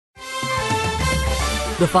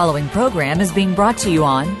The following program is being brought to you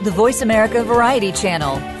on the Voice America Variety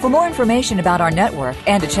Channel. For more information about our network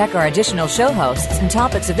and to check our additional show hosts and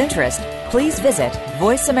topics of interest, please visit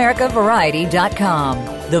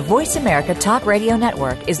voiceamericavariety.com. The Voice America Talk Radio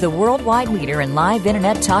Network is the worldwide leader in live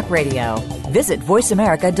Internet talk radio. Visit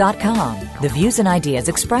voiceamerica.com. The views and ideas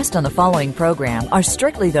expressed on the following program are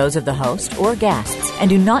strictly those of the host or guests and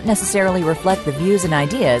do not necessarily reflect the views and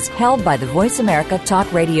ideas held by the Voice America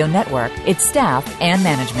Talk Radio Network, its staff, and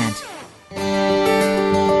management.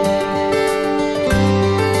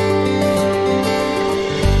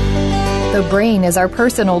 The brain is our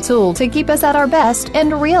personal tool to keep us at our best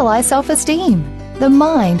and realize self-esteem. The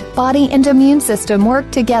mind, body, and immune system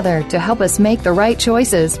work together to help us make the right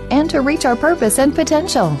choices and to reach our purpose and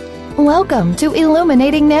potential. Welcome to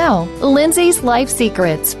Illuminating Now, Lindsay's Life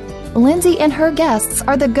Secrets. Lindsay and her guests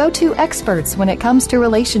are the go-to experts when it comes to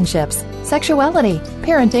relationships, sexuality,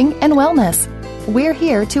 parenting, and wellness. We're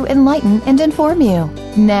here to enlighten and inform you.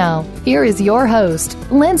 Now, here is your host,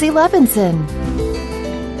 Lindsay Levinson.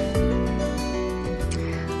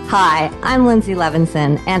 Hi, I'm Lindsay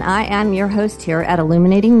Levinson, and I am your host here at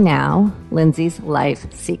Illuminating Now, Lindsay's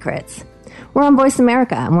Life Secrets. We're on Voice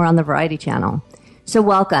America, and we're on the Variety Channel. So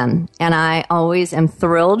welcome, and I always am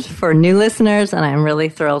thrilled for new listeners, and I'm really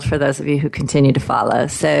thrilled for those of you who continue to follow.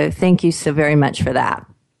 So thank you so very much for that.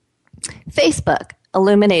 Facebook,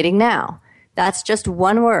 Illuminating Now. That's just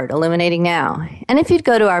one word, Illuminating Now. And if you'd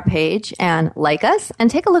go to our page and like us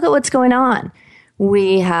and take a look at what's going on,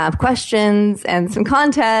 we have questions and some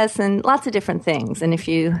contests and lots of different things. And if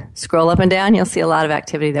you scroll up and down, you'll see a lot of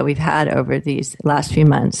activity that we've had over these last few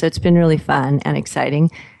months. So it's been really fun and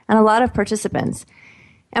exciting and a lot of participants.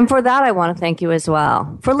 And for that, I want to thank you as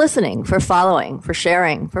well for listening, for following, for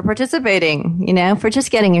sharing, for participating, for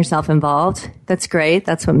just getting yourself involved. That's great.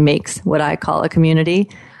 That's what makes what I call a community.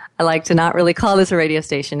 I like to not really call this a radio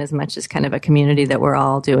station as much as kind of a community that we're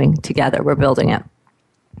all doing together. We're building it.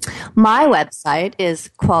 My website is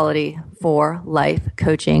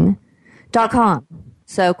qualityforlifecoaching.com.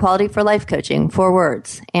 So Quality for Life Coaching, 4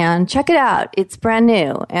 words. And check it out. It's brand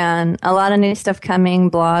new and a lot of new stuff coming,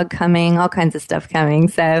 blog coming, all kinds of stuff coming.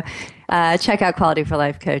 So check out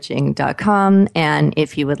qualityforlifecoaching.com. And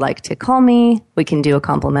if you would like to call me, we can do a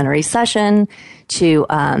complimentary session to,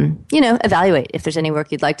 evaluate if there's any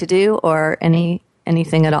work you'd like to do or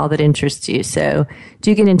anything at all that interests you. So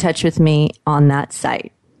do get in touch with me on that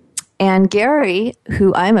site. And Gary,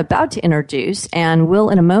 who I'm about to introduce and will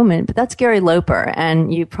in a moment, but that's Gary Loper.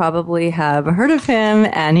 And you probably have heard of him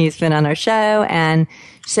and he's been on our show. And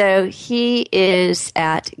so he is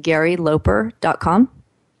at GaryLoper.com.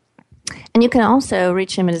 And you can also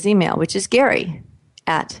reach him at his email, which is Gary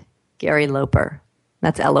at GaryLoper.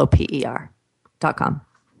 That's LOPER.com.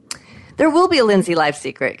 There will be a Lindsay Life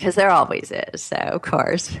Secret because there always is. So, of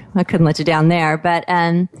course, I couldn't let you down there. But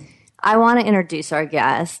I want to introduce our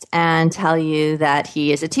guest and tell you that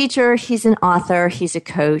he is a teacher, he's an author, he's a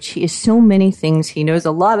coach. He is so many things. He knows a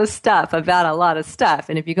lot of stuff about a lot of stuff.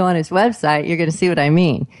 And if you go on his website, you're going to see what I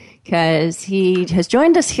mean. Because he has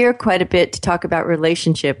joined us here quite a bit to talk about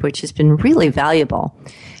relationship, which has been really valuable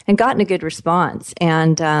and gotten a good response.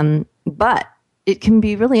 And but it can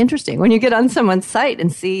be really interesting when you get on someone's site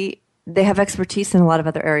and see they have expertise in a lot of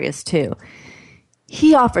other areas too.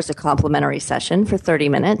 He offers a complimentary session for 30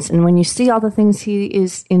 minutes, and when you see all the things he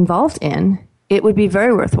is involved in, it would be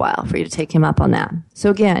very worthwhile for you to take him up on that. So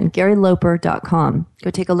again, GaryLoper.com. Go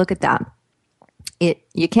take a look at that.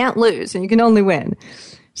 You can't lose, and you can only win.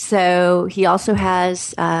 So he also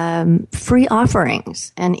has free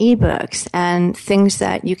offerings and ebooks and things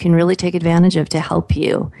that you can really take advantage of to help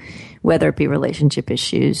you, whether it be relationship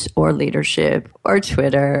issues or leadership or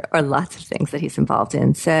Twitter or lots of things that he's involved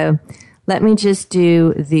in. So let me just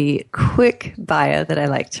do the quick bio that I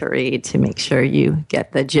like to read to make sure you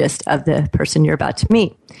get the gist of the person you're about to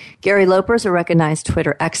meet. Gary Loper is a recognized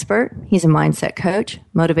Twitter expert. He's a mindset coach,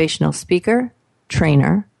 motivational speaker,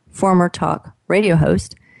 trainer, former talk radio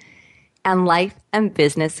host, and life and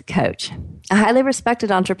business coach. A highly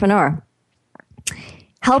respected entrepreneur.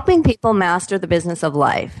 Helping people master the business of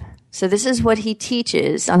life. So this is what he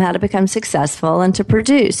teaches on how to become successful and to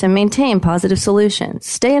produce and maintain positive solutions,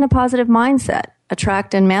 stay in a positive mindset,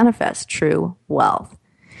 attract and manifest true wealth.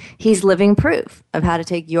 He's living proof of how to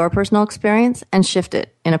take your personal experience and shift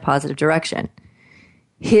it in a positive direction.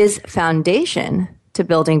 His foundation to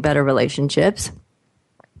building better relationships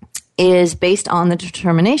is based on the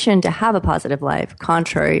determination to have a positive life,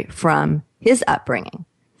 contrary from his upbringing.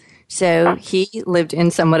 So he lived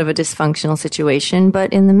in somewhat of a dysfunctional situation,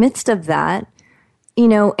 but in the midst of that,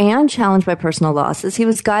 and challenged by personal losses, he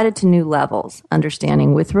was guided to new levels,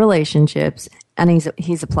 understanding with relationships, and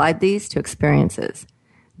he's applied these to experiences.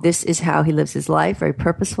 This is how he lives his life, very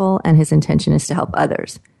purposeful, and his intention is to help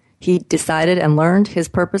others. He decided and learned his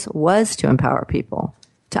purpose was to empower people,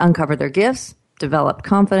 to uncover their gifts, develop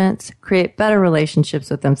confidence, create better relationships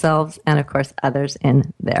with themselves, and of course, others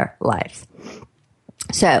in their lives.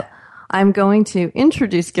 So I'm going to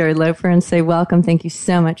introduce Gary Loper and say welcome. Thank you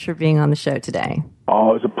so much for being on the show today.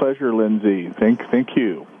 Oh, it's a pleasure, Lindsay. Thank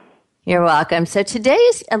you. You're welcome. So today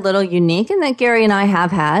is a little unique in that Gary and I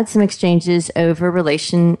have had some exchanges over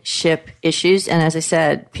relationship issues. And as I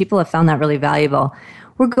said, people have found that really valuable.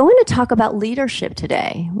 We're going to talk about leadership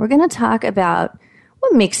today. We're going to talk about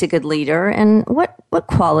what makes a good leader and what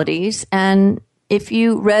qualities. And if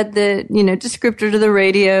you read the, descriptor to the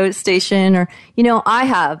radio station or, I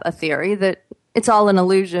have a theory that it's all an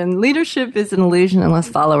illusion. Leadership is an illusion unless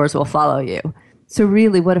followers will follow you. So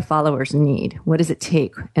really, what do followers need? What does it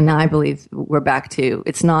take? And I believe we're back to,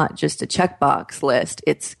 it's not just a checkbox list.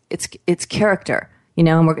 It's character,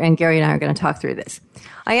 and Gary and I are going to talk through this.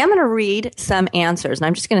 I am going to read some answers, and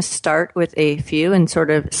I'm just going to start with a few and sort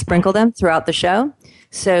of sprinkle them throughout the show.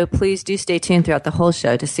 So please do stay tuned throughout the whole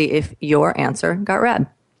show to see if your answer got read.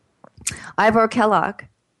 Ivor Kellogg,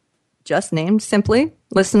 just named simply,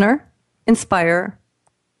 listener, inspire,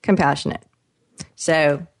 compassionate.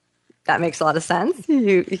 So that makes a lot of sense.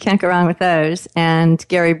 You can't go wrong with those. And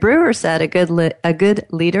Gary Brewer said, a good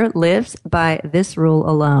leader lives by this rule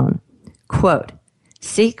alone. Quote,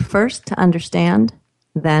 seek first to understand,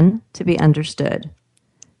 then to be understood.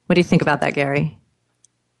 What do you think about that, Gary?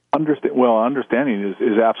 Understanding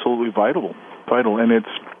is absolutely vital. And it's,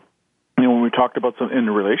 when we talked about some in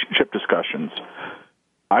the relationship discussions,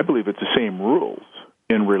 I believe it's the same rules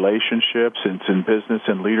in relationships, it's in business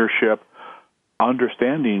and leadership.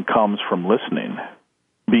 Understanding comes from listening,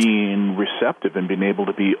 being receptive and being able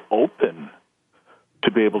to be open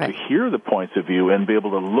to be able to hear the points of view and be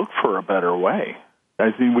able to look for a better way. I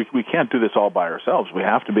think we can't do this all by ourselves. We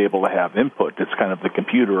have to be able to have input. It's kind of the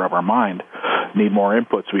computer of our mind. Need more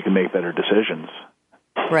input so we can make better decisions.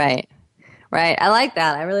 Right. I like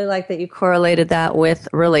that. I really like that you correlated that with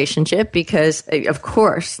relationship because, of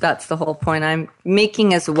course, that's the whole point I'm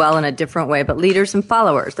making as well in a different way. But leaders and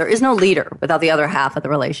followers, there is no leader without the other half of the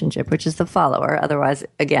relationship, which is the follower. Otherwise,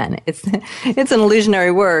 again, it's an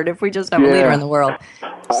illusionary word if we just have a leader in the world.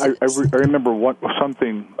 I remember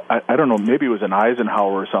something, I don't know, maybe it was an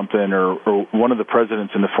Eisenhower or something, or one of the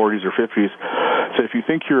presidents in the 40s or 50s said, if you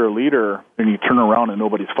think you're a leader and you turn around and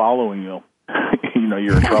nobody's following you,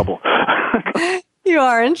 you're in trouble. You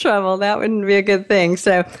are in trouble. That wouldn't be a good thing.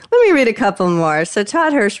 So let me read a couple more. So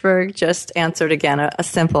Todd Hirschberg just answered again a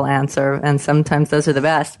simple answer, and sometimes those are the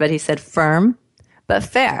best, but he said firm but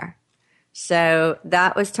fair. So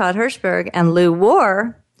that was Todd Hirschberg, and Lou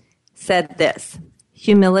Warr said this: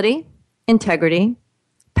 humility, integrity,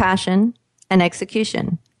 passion, and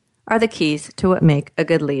execution are the keys to what make a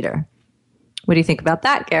good leader. What do you think about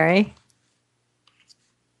that, Gary?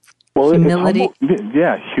 Well, humility.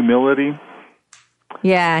 Humility.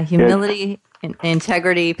 Yeah, humility,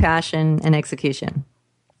 integrity, passion, and execution.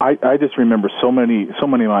 I just remember so many of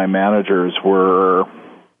my managers were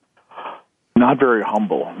not very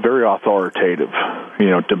humble, very authoritative,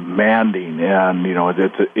 demanding, and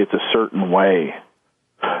it's a certain way,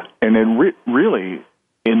 and then really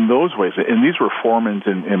in those ways, and these were foremans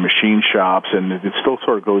in machine shops, and it still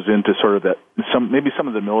sort of goes into sort of that some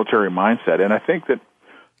of the military mindset, and I think that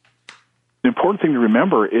the important thing to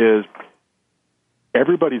remember is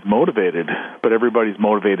everybody's motivated, but everybody's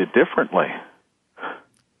motivated differently.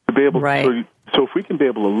 To be able so if we can be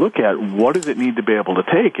able to look at what does it need to be able to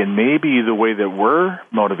take, and maybe the way that we're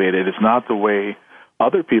motivated is not the way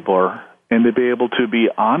other people are, and to be able to be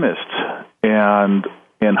honest and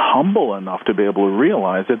humble enough to be able to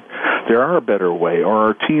realize that there are a better way, or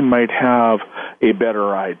our team might have a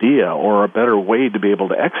better idea or a better way to be able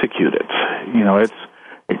to execute it. It's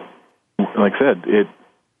like I said,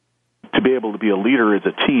 to be able to be a leader is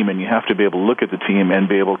a team, and you have to be able to look at the team and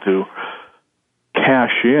be able to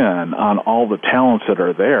cash in on all the talents that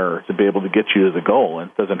are there to be able to get you to the goal.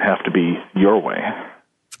 It doesn't have to be your way.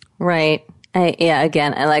 Right.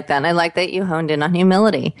 Again, I like that. And I like that you honed in on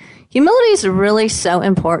humility. Humility is really so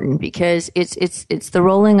important because it's the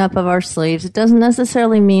rolling up of our sleeves. It doesn't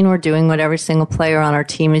necessarily mean we're doing what every single player on our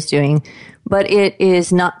team is doing, but it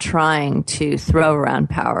is not trying to throw around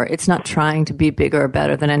power. It's not trying to be bigger or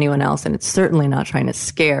better than anyone else, and it's certainly not trying to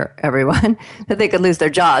scare everyone that they could lose their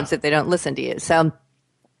jobs if they don't listen to you. So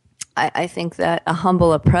I think that a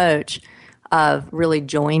humble approach of really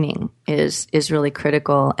joining is really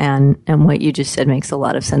critical. And what you just said makes a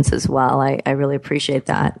lot of sense as well. I really appreciate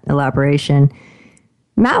that elaboration.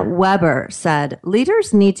 Matt Weber said,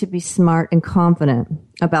 leaders need to be smart and confident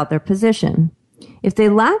about their position. If they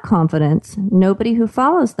lack confidence, nobody who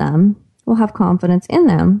follows them will have confidence in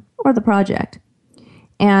them or the project.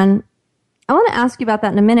 And I want to ask you about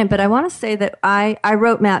that in a minute, but I want to say that I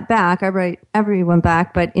wrote Matt back. I write everyone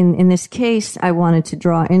back, but in this case, I wanted to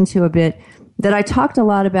draw into a bit that I talked a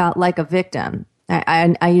lot about like a victim.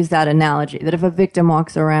 I use that analogy, that if a victim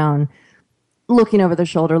walks around looking over their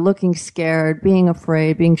shoulder, looking scared, being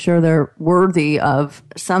afraid, being sure they're worthy of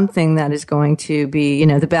something that is going to be,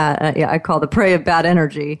 the bad, I call the prey of bad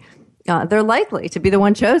energy, they're likely to be the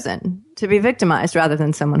one chosen to be victimized rather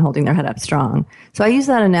than someone holding their head up strong. So I use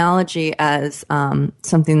that analogy as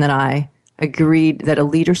something that I agreed that a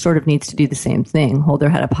leader sort of needs to do the same thing, hold their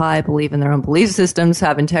head up high, believe in their own belief systems,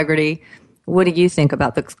 have integrity. What do you think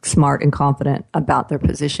about the smart and confident about their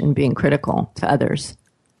position being critical to others?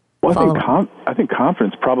 Well, I think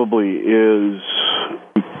confidence probably is,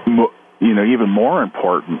 even more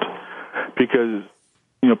important because,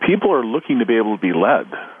 people are looking to be able to be led.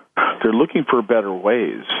 They're looking for better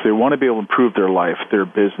ways. They want to be able to improve their life, their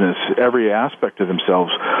business, every aspect of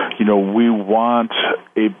themselves. We want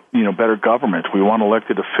a, better government. We want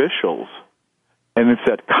elected officials. And it's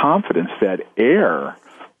that confidence, that air,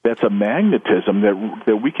 that's a magnetism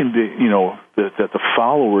that we can be, that the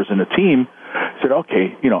followers in the team said,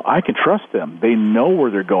 okay, I can trust them. They know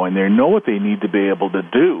where they're going. They know what they need to be able to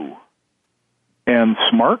do. And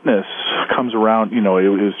smartness comes around, it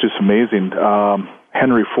was just amazing.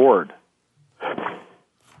 Henry Ford,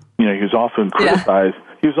 he was often criticized.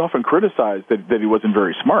 Yeah. He was often criticized that he wasn't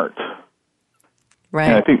very smart. Right.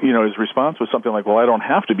 And I think, his response was something like, well, I don't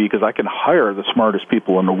have to be because I can hire the smartest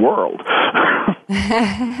people in the world.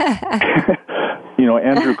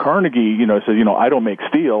 Andrew Carnegie, said, I don't make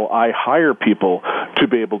steel. I hire people to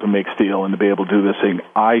be able to make steel and to be able to do this thing.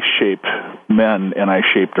 I shape men and I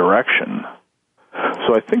shape direction.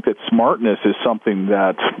 So I think that smartness is something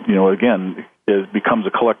that, again, becomes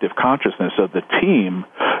a collective consciousness of the team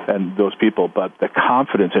and those people, but the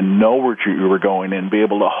confidence and know where you were going and be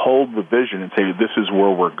able to hold the vision and say, this is where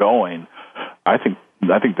we're going. I think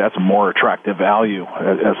that's a more attractive value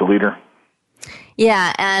as a leader.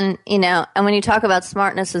 Yeah. And, and when you talk about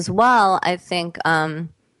smartness as well, I think, I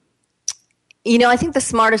think the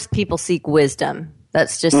smartest people seek wisdom.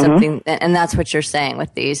 That's just something, and that's what you're saying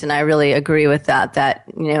with these. And I really agree with that,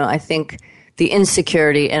 I think the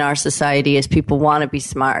insecurity in our society is people want to be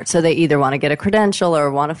smart. So they either want to get a credential or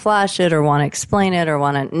want to flash it or want to explain it or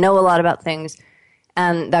want to know a lot about things.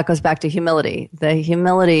 And that goes back to humility. The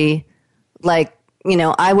humility,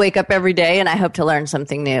 I wake up every day and I hope to learn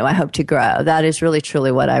something new. I hope to grow. That is really,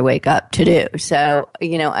 truly what I wake up to do. So,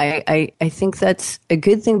 I think that's a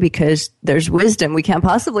good thing because there's wisdom. We can't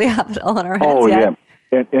possibly have it all in our heads yet.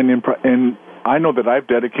 Yeah. And I know that I've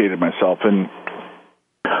dedicated myself, and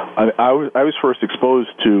I was first exposed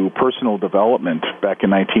to personal development back in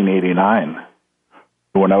 1989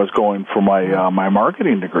 when I was going for my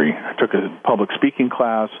marketing degree. I took a public speaking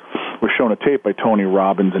class, was shown a tape by Tony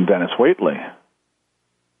Robbins and Dennis Waitley.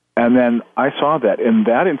 And then I saw that, and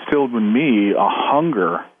that instilled in me a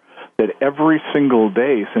hunger that every single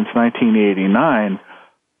day since 1989,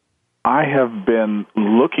 I have been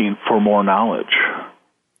looking for more knowledge.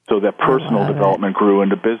 So that personal development grew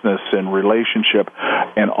into business and relationship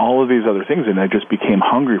and all of these other things, and I just became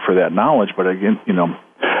hungry for that knowledge. But again,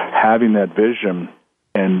 having that vision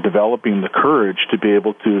and developing the courage to be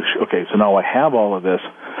able to, okay, so now I have all of this,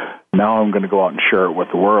 now I'm going to go out and share it with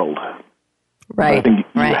the world. Right. I think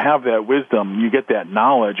you have that wisdom, you get that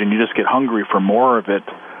knowledge, and you just get hungry for more of it,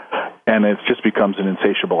 and it just becomes an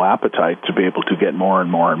insatiable appetite to be able to get more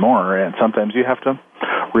and more and more, and sometimes you have to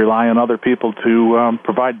rely on other people to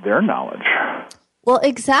provide their knowledge. Well,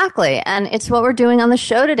 exactly, and it's what we're doing on the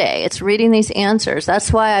show today. It's reading these answers.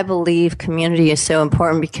 That's why I believe community is so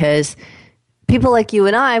important, because people like you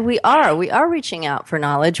and I, we are reaching out for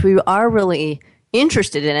knowledge. We are really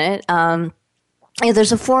interested in it.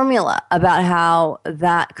 There's a formula about how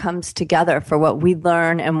that comes together for what we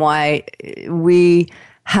learn and why we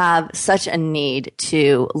have such a need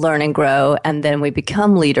to learn and grow, and then we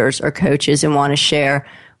become leaders or coaches and want to share.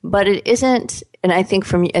 But it isn't, and I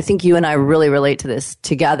think you and I really relate to this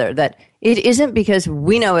together, that it isn't because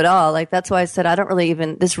we know it all. Like, that's why I said I don't really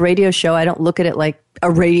even, this radio show, I don't look at it like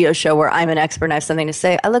a radio show where I'm an expert and I have something to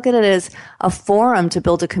say. I look at it as a forum to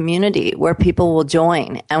build a community where people will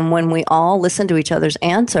join. And when we all listen to each other's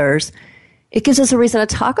answers, it gives us a reason to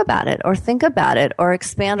talk about it or think about it or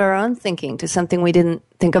expand our own thinking to something we didn't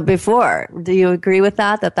think of before. Do you agree with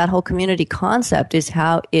that? That whole community concept is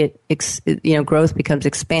how growth becomes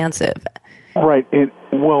expansive. Right.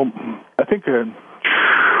 Well, I think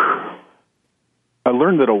I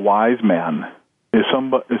learned that a wise man is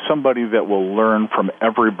somebody that will learn from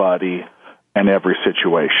everybody and every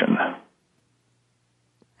situation.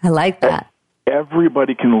 I like that.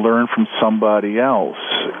 Everybody can learn from somebody else.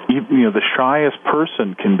 The shyest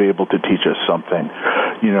person can be able to teach us something.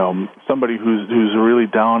 Somebody who's really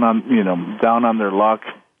down on their luck.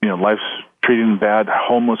 Life's treating them bad,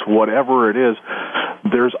 homeless, whatever it is.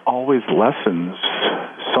 There's always lessons,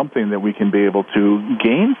 something that we can be able to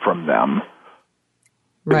gain from them.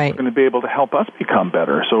 Right. It's going to be able to help us become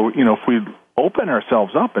better. So, if we open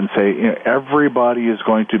ourselves up and say, everybody is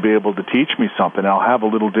going to be able to teach me something, I'll have a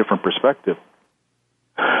little different perspective.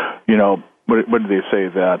 What do they say?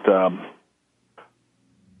 That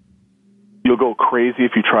you'll go crazy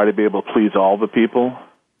if you try to be able to please all the people.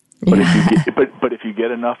 But if you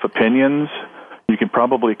get enough opinions, you can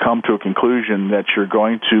probably come to a conclusion that you're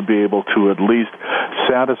going to be able to at least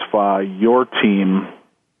satisfy your team,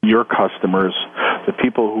 your customers, the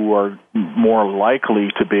people who are more likely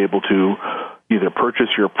to be able to either purchase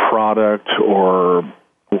your product or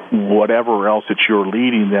whatever else that you're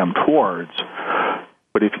leading them towards.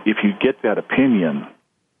 But if you get that opinion,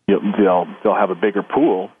 they'll have a bigger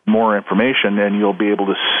pool, more information, and you'll be able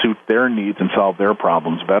to suit their needs and solve their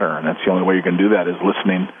problems better. And that's the only way you can do that, is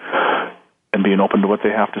listening and being open to what they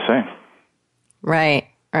have to say. Right.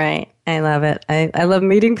 I love it. I love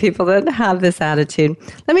meeting people that have this attitude.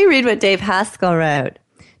 Let me read what Dave Haskell wrote.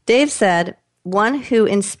 Dave said, "One who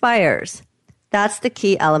inspires. That's the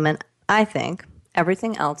key element, I think.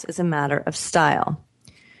 Everything else is a matter of style."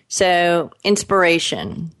 So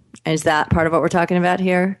inspiration, is that part of what we're talking about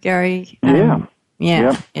here, Gary?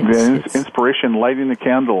 Yeah. It's inspiration, lighting the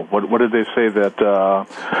candle. What did they say? That,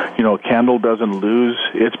 a candle doesn't lose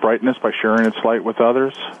its brightness by sharing its light with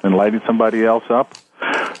others and lighting somebody else up.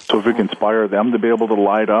 So if we can inspire them to be able to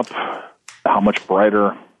light up, how much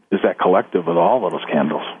brighter is that collective with all of those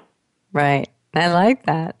candles? Right. I like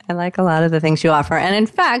that. I like a lot of the things you offer. And in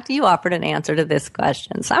fact, you offered an answer to this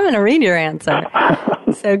question. So I'm going to read your answer.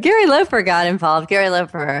 So Gary Loper got involved. Gary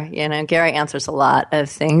Loper, Gary answers a lot of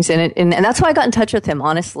things. And that's why I got in touch with him,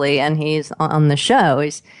 honestly. And he's on the show.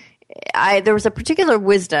 There was a particular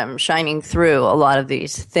wisdom shining through a lot of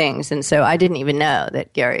these things. And so I didn't even know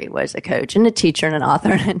that Gary was a coach and a teacher and an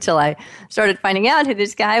author until I started finding out who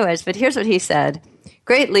this guy was. But here's what he said.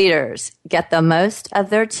 Great leaders get the most of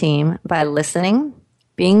their team by listening,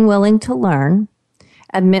 being willing to learn,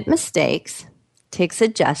 admit mistakes, take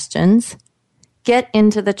suggestions, get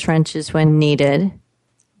into the trenches when needed,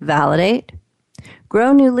 validate,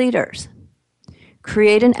 grow new leaders,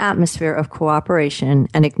 create an atmosphere of cooperation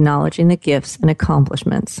and acknowledging the gifts and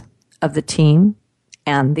accomplishments of the team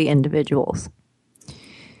and the individuals.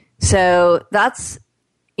 So that's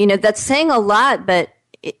saying a lot, but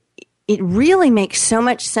it really makes so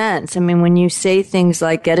much sense. I mean, when you say things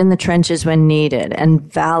like get in the trenches when needed and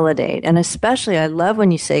validate, and especially I love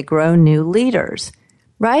when you say grow new leaders,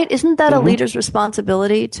 right? Isn't that a leader's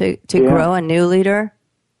responsibility to grow a new leader?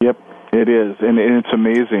 Yep, it is. And it's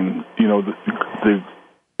amazing,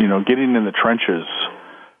 getting in the trenches.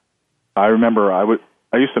 I remember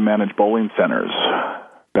I used to manage bowling centers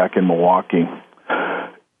back in Milwaukee,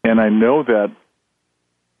 and I know that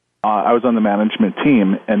I was on the management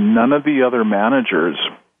team, and none of the other managers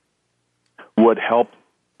would help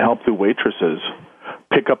the waitresses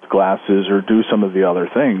pick up the glasses or do some of the other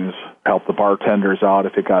things, help the bartenders out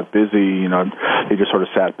if it got busy. They just sort of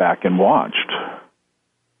sat back and watched.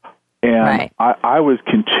 And right. I was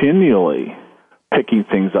continually picking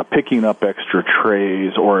things up, picking up extra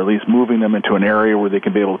trays, or at least moving them into an area where they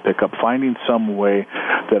could be able to pick up, finding some way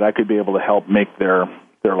that I could be able to help make their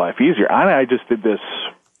life easier. And I just did this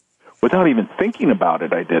without even thinking about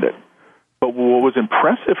it. I did it. But what was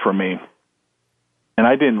impressive for me, and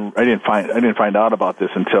I didn't find out about this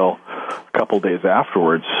until a couple days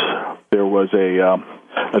afterwards, there was a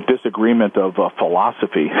disagreement of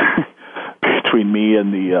philosophy between me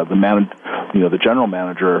and the general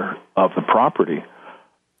manager of the property,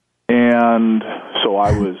 and so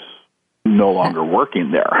I was no longer working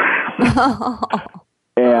there.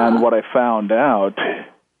 And what I found out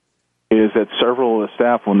is that several of the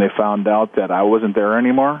staff, when they found out that I wasn't there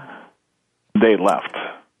anymore, they left.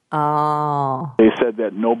 Oh. They said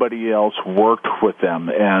that nobody else worked with them,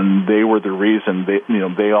 and they were the reason.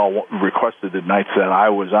 They all requested the nights that I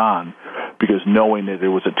was on, because knowing that it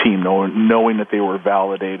was a team, knowing that they were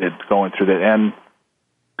validated, going through that,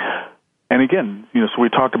 And again, so we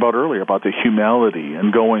talked about earlier about the humility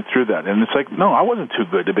and going through that. And it's like, no, I wasn't too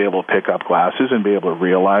good to be able to pick up glasses and be able to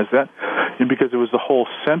realize that. And because it was the whole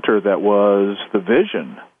center that was the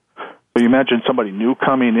vision. So you imagine somebody new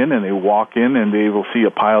coming in and they walk in and they will see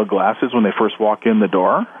a pile of glasses when they first walk in the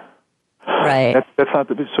door. Right. That's not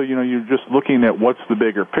so, you're just looking at what's the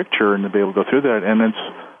bigger picture and to be able to go through that. And it's,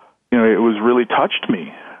 it was really touched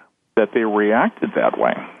me that they reacted that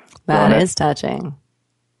way. That is touching.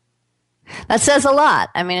 That says a lot.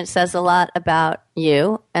 I mean, it says a lot about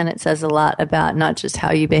you, and it says a lot about not just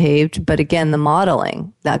how you behaved, but again, the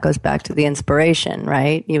modeling. That goes back to the inspiration,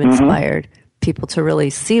 right? You inspired people to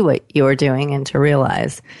really see what you were doing and to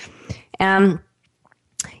realize. So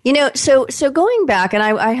going back, and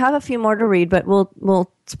I have a few more to read, but we'll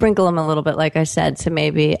sprinkle them a little bit, like I said, to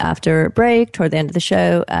maybe after a break, toward the end of the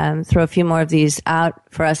show, throw a few more of these out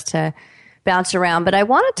for us to bounce around. But I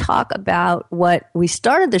want to talk about what we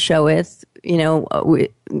started the show with,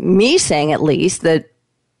 me saying at least that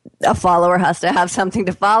a follower has to have something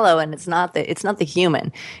to follow, and it's not the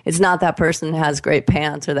human. It's not that person has great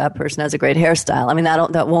pants or that person has a great hairstyle. I mean,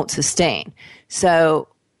 that won't sustain. So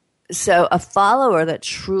a follower that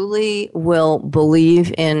truly will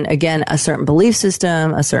believe in, again, a certain belief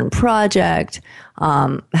system, a certain project,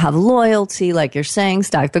 have loyalty, like you're saying,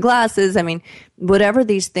 stack the glasses. I mean, whatever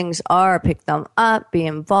these things are, pick them up, be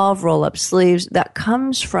involved, roll up sleeves. That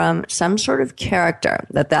comes from some sort of character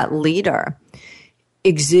that leader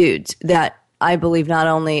exudes, that I believe not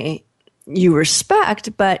only you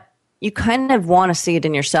respect, but you kind of want to see it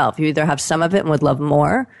in yourself. You either have some of it and would love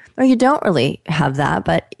more, or you don't really have that,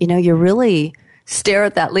 but you really stare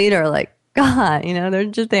at that leader like, God,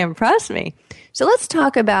 they impress me. So let's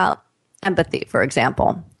talk about empathy, for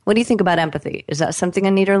example. What do you think about empathy? Is that something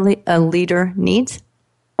a leader needs?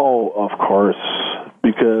 Oh, of course,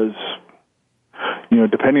 because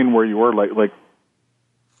depending on where you were, like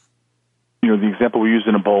the example we used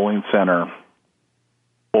in a bowling center,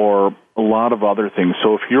 or a lot of other things.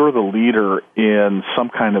 So if you're the leader in some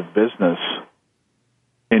kind of business,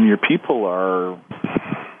 and your people are,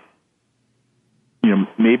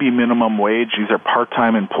 maybe minimum wage, these are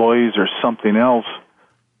part-time employees or something else,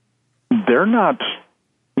 they're not,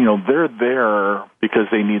 they're there because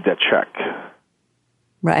they need that check.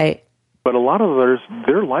 Right. But a lot of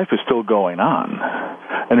their life is still going on.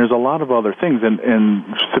 And there's a lot of other things. And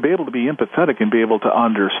to be able to be empathetic and be able to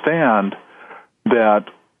understand that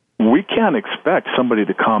we can't expect somebody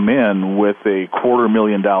to come in with a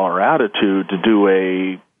 $250,000 attitude to do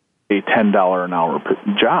a $10 an hour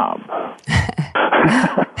job.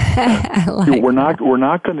 We're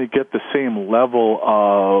not going to get the same level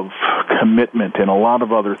of commitment and a lot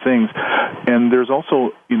of other things. And there's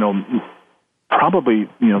also, probably,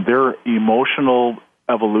 their emotional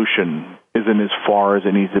evolution isn't as far as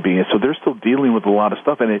it needs to be. And so they're still dealing with a lot of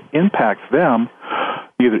stuff, and it impacts them.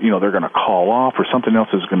 Either, they're going to call off or something else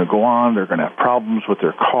is going to go on. They're going to have problems with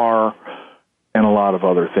their car and a lot of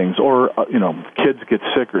other things. Or, kids get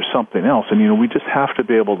sick or something else. And, we just have to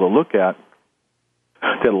be able to look at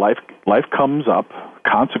that life comes up.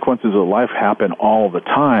 Consequences of life happen all the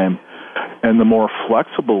time. And the more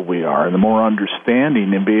flexible we are and the more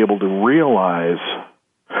understanding and be able to realize,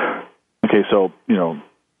 okay, so,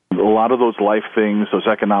 a lot of those life things, those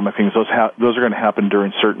economic things, those are going to happen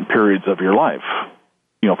during certain periods of your life.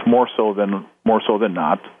 More so than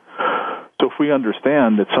not. So if we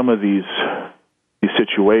understand that some of these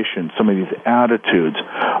situations, some of these attitudes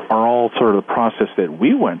are all sort of the process that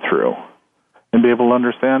we went through, and be able to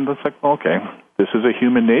understand, it's like, okay, this is a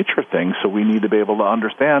human nature thing, so we need to be able to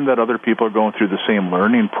understand that other people are going through the same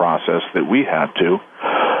learning process that we had to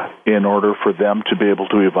in order for them to be able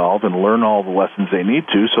to evolve and learn all the lessons they need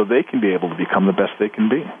to so they can be able to become the best they can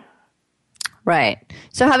be. Right.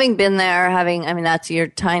 So having been there, you're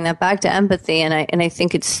tying that back to empathy, and I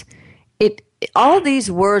think all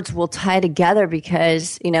these words will tie together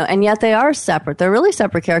because, and yet they are separate. They're really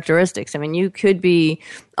separate characteristics. I mean, you could be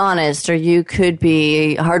honest or you could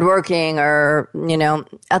be hardworking or,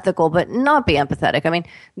 ethical, but not be empathetic. I mean,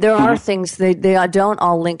 there are things, they don't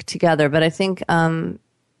all link together, but I think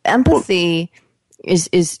empathy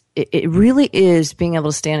it really is being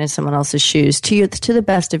able to stand in someone else's shoes to the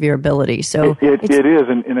best of your ability. So it is,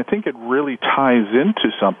 and I think it really ties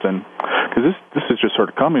into something, because this is just sort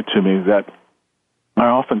of coming to me, that I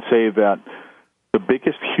often say that the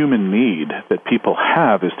biggest human need that people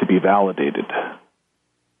have is to be validated.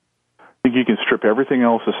 I think you can strip everything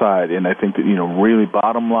else aside, and I think that, really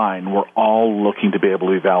bottom line, we're all looking to be able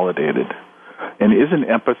to be validated. And isn't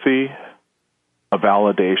empathy a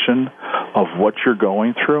validation of what you're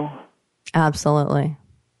going through? Absolutely.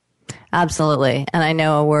 Absolutely. And I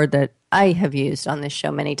know a word that I have used on this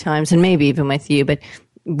show many times, and maybe even with you, but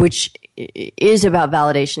which is about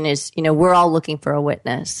validation is, we're all looking for a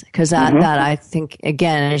witness, because that I think,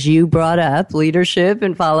 again, as you brought up, leadership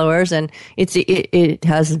and followers, and it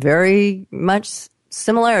has very much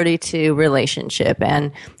similarity to relationship.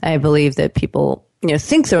 And I believe that people,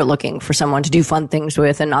 think they're looking for someone to do fun things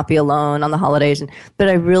with and not be alone on the holidays. But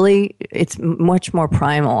it's much more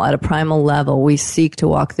primal. At a primal level, we seek to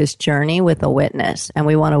walk this journey with a witness, and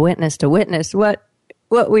we want a witness to witness what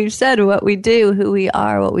we've said, what we do, who we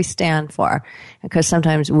are, what we stand for. Because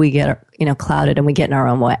sometimes we get, clouded and we get in our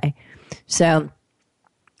own way. So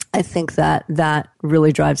I think that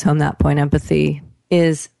really drives home that point. Empathy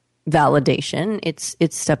is validation. It's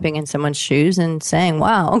stepping in someone's shoes and saying,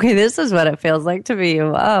 wow, okay, this is what it feels like to be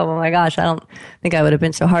you. Oh my gosh, I don't think I would have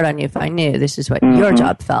been so hard on you if I knew this is what your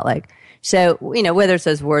job felt like. So, whether it's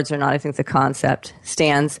those words or not, I think the concept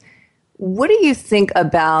stands. What do you think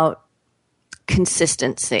about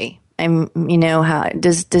consistency? How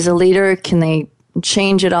does a leader, can they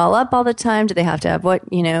change it all up all the time? Do they have to have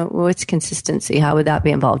what's consistency? How would that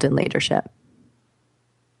be involved in leadership?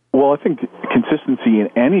 Well, I think consistency in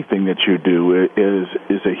anything that you do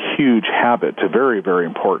is a huge habit, a very, very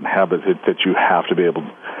important habit that you have to be able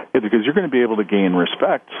to, because you're going to be able to gain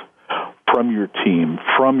respect from your team,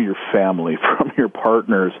 from your family, from your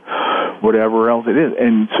partners, whatever else it is.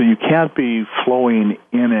 And so you can't be flowing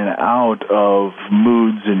in and out of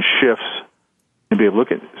moods and shifts and be able to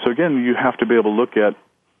look at it. So again, you have to be able to look at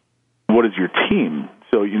what is your team.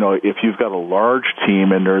 So, if you've got a large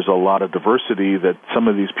team and there's a lot of diversity, that some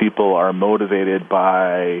of these people are motivated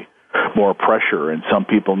by more pressure, and some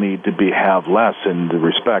people need to have less and the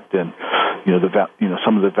respect and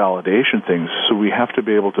some of the validation things. So we have to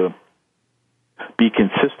be able to be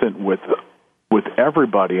consistent with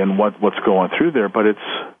everybody and what's going through there. But it's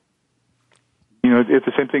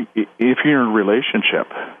the same thing if you're in a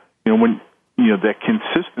relationship. When that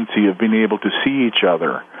consistency of being able to see each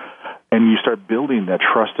other, and you start building that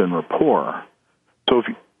trust and rapport. So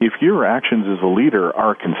if your actions as a leader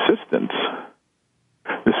are consistent,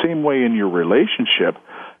 the same way in your relationship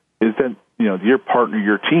is that your partner,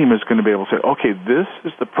 your team is going to be able to say, okay, this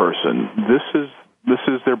is the person, this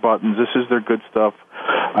is their buttons, this is their good stuff.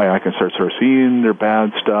 I can start seeing their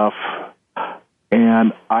bad stuff,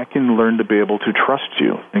 and I can learn to be able to trust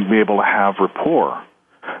you and be able to have rapport.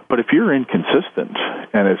 But if you're inconsistent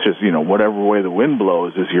and it's just, whatever way the wind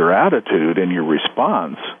blows is your attitude and your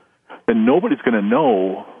response, then nobody's going to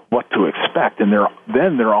know what to expect. And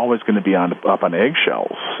they're always going to be up on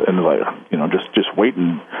eggshells and just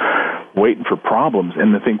waiting for problems.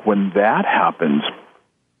 And I think when that happens,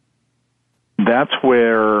 that's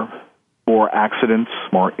where more accidents,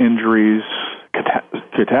 more injuries,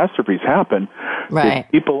 catastrophes happen. Right.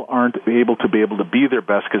 People aren't able to be their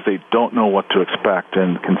best because they don't know what to expect,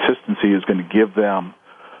 and consistency is going to give them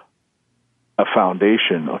a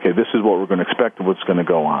foundation. Okay, this is what we're going to expect and what's going to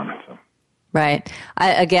go on. So. Right.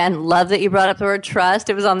 I, again, love that you brought up the word trust.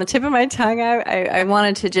 It was on the tip of my tongue. I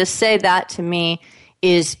wanted to just say that to me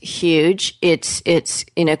is huge. It's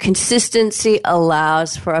consistency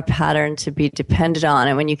allows for a pattern to be depended on.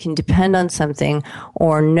 And when you can depend on something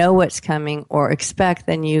or know what's coming or expect,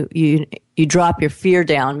 then you drop your fear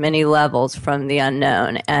down many levels from the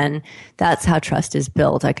unknown. And that's how trust is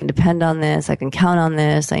built. I can depend on this. I can count on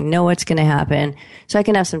this. I know what's going to happen. So I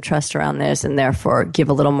can have some trust around this and therefore give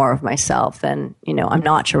a little more of myself than, I'm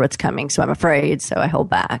not sure what's coming. So I'm afraid. So I hold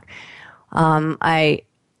back. I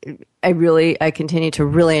continue to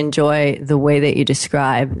really enjoy the way that you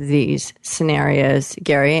describe these scenarios,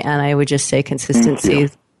 Gary, and I would just say consistency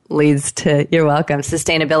leads to, you're welcome,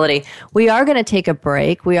 sustainability. We are going to take a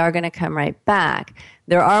break. We are going to come right back.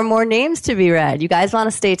 There are more names to be read. You guys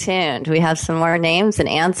want to stay tuned. We have some more names and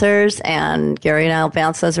answers, and Gary and I will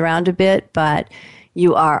bounce those around a bit, but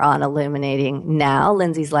you are on Illuminating Now,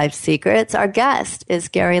 Lindsay's Life Secrets. Our guest is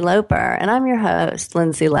Gary Loper, and I'm your host,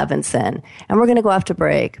 Lindsay Levinson. And we're going to go off to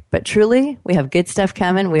break. But truly, we have good stuff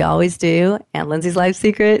coming. We always do. And Lindsay's Life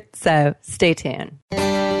Secret. So stay tuned.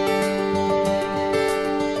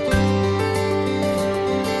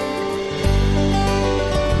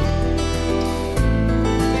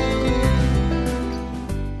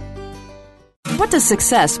 What does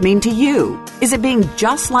success mean to you? Is it being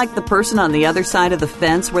just like the person on the other side of the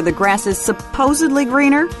fence where the grass is supposedly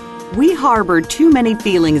greener? We harbor too many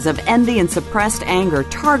feelings of envy and suppressed anger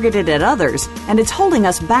targeted at others, and it's holding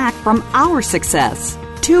us back from our success.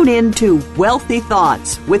 Tune in to Wealthy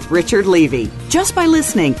Thoughts with Richard Levy. Just by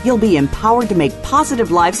listening, you'll be empowered to make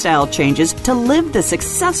positive lifestyle changes to live the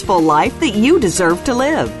successful life that you deserve to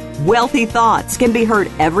live. Wealthy Thoughts can be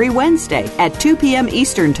heard every Wednesday at 2 p.m.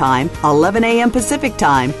 Eastern Time, 11 a.m. Pacific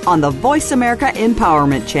Time on the Voice America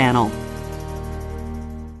Empowerment Channel.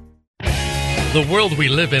 The world we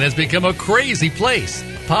live in has become a crazy place.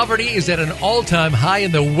 Poverty is at an all-time high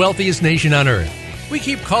in the wealthiest nation on earth. We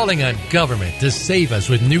keep calling on government to save us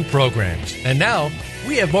with new programs. And now,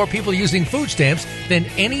 we have more people using food stamps than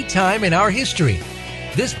any time in our history.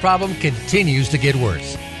 This problem continues to get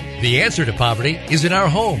worse. The answer to poverty is in our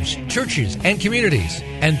homes, churches, and communities,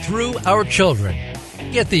 and through our children.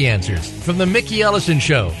 Get the answers from The Mickey Ellison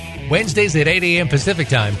Show, Wednesdays at 8 a.m. Pacific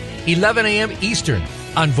Time, 11 a.m. Eastern,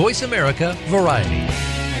 on Voice America Variety.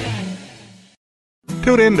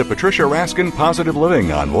 Tune in to Patricia Raskin Positive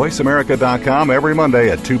Living on VoiceAmerica.com every Monday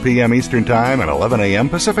at 2 p.m. Eastern Time and 11 a.m.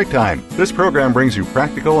 Pacific Time. This program brings you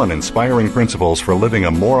practical and inspiring principles for living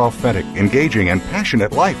a more authentic, engaging, and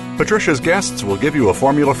passionate life. Patricia's guests will give you a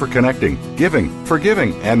formula for connecting, giving,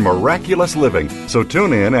 forgiving, and miraculous living. So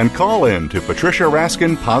tune in and call in to Patricia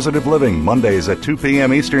Raskin Positive Living Mondays at 2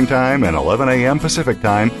 p.m. Eastern Time and 11 a.m. Pacific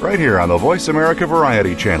Time right here on the Voice America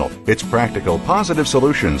Variety Channel. It's practical, positive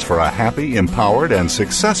solutions for a happy, empowered, and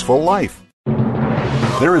successful life.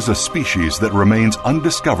 There is a species that remains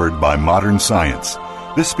undiscovered by modern science.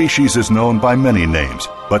 This species is known by many names,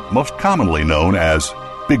 but most commonly known as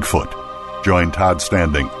Bigfoot. Join Todd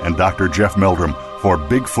Standing and Dr. Jeff Meldrum for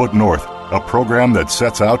Bigfoot North, a program that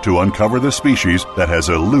sets out to uncover the species that has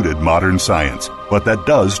eluded modern science, but that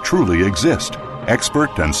does truly exist.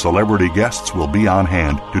 Expert and celebrity guests will be on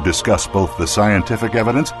hand to discuss both the scientific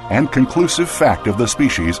evidence and conclusive fact of the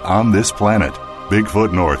species on this planet.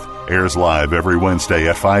 Bigfoot North airs live every Wednesday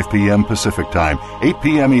at 5 p.m. Pacific Time, 8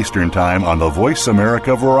 p.m. Eastern Time on the Voice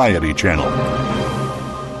America Variety Channel.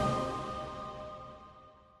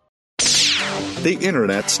 The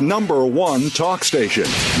Internet's #1 talk station.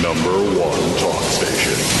 #1 talk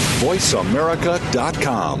station.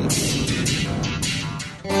 VoiceAmerica.com.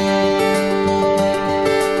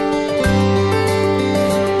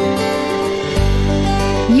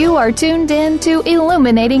 You are tuned in to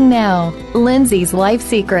Illuminating Now, Lindsay's Life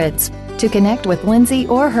Secrets. To connect with Lindsay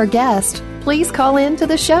or her guest, please call in to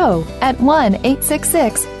the show at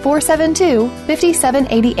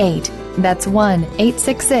 1-866-472-5788. That's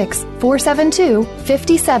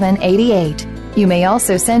 1-866-472-5788. You may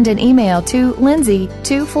also send an email to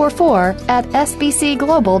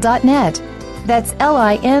lindsay244@sbcglobal.net. That's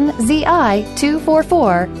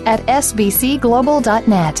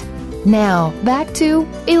LINZI244@sbcglobal.net. Now, back to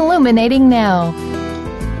Illuminating Now.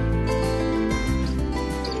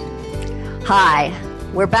 Hi,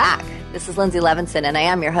 we're back. This is Lindsay Levinson, and I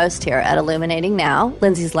am your host here at Illuminating Now,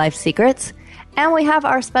 Lindsay's Life Secrets. And we have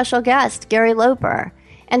our special guest, Gary Loper.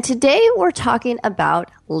 And today we're talking about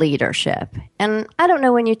leadership. And I don't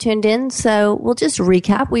know when you tuned in, so we'll just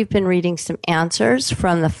recap. We've been reading some answers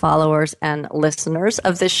from the followers and listeners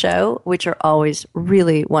of this show, which are always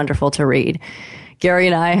really wonderful to read. Gary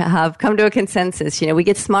and I have come to a consensus. You know, we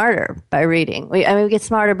get smarter by reading. We get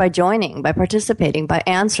smarter by joining, by participating, by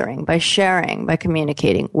answering, by sharing, by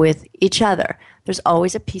communicating with each other. There's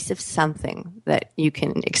always a piece of something that you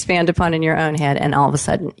can expand upon in your own head, and all of a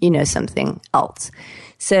sudden you know something else.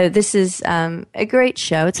 So this is a great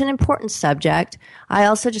show. It's an important subject. I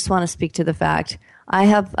also just want to speak to the fact I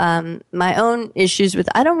have my own issues with,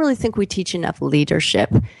 I don't really think we teach enough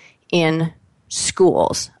leadership in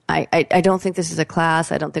schools. I don't think this is a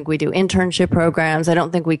class. I don't think we do internship programs. I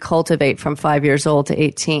don't think we cultivate from 5 years old to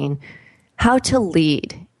 18 how to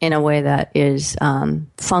lead in a way that is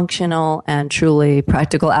functional and truly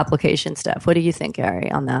practical application stuff. What do you think,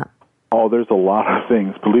 Gary, on that? Oh, there's a lot of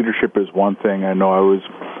things. Leadership is one thing. I know I was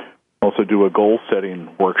also do a goal-setting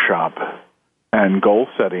workshop, and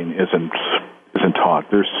goal-setting isn't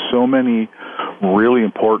taught. There's so many really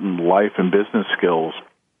important life and business skills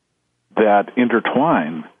that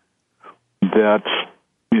intertwine that,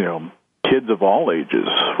 you know, kids of all ages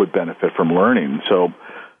would benefit from learning. So,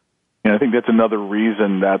 and I think that's another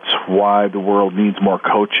reason that's why the world needs more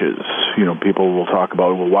coaches. You know, people will talk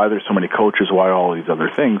about, well, why there's so many coaches, why all these other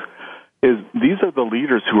things, is these are the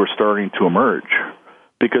leaders who are starting to emerge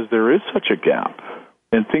because there is such a gap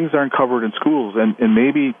and things aren't covered in schools. And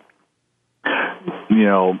maybe, you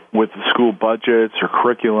know, with the school budgets or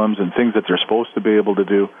curriculums and things that they're supposed to be able to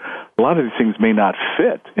do, a lot of these things may not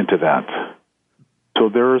fit into that. So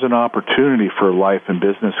there is an opportunity for life and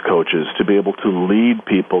business coaches to be able to lead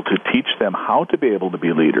people, to teach them how to be able to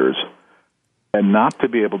be leaders and not to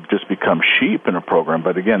be able to just become sheep in a program.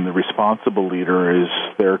 But again, the responsible leader is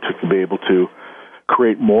there to be able to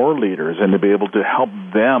create more leaders and to be able to help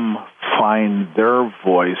them find their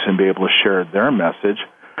voice and be able to share their message.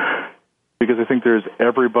 because I think there's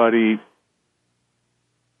everybody's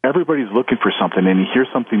looking for something, and you hear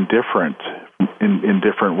something different in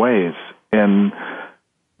different ways. And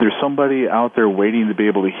there's somebody out there waiting to be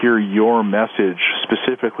able to hear your message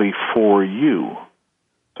specifically for you.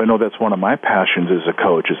 So I know that's one of my passions as a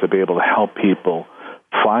coach, is to be able to help people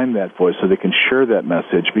find that voice so they can share that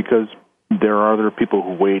message, because there are other people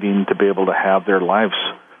who are waiting to be able to have their lives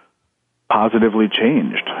positively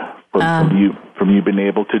changed from you being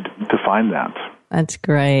able to find that. That's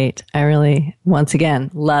great. I really, once again,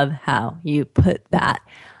 love how you put that.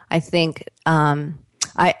 I think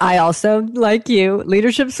I also, like you,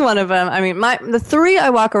 leadership's one of them. I mean, the three I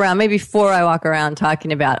walk around, maybe four I walk around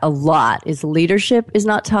talking about a lot is leadership is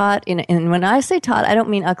not taught. And when I say taught, I don't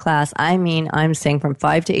mean a class. I mean, I'm saying from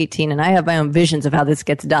 5 to 18, and I have my own visions of how this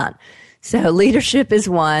gets done. So leadership is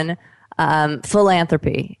one.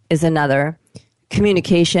 Philanthropy is another.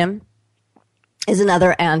 Communication is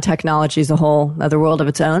another, and technology is a whole other world of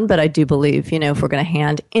its own. But I do believe, if we're going to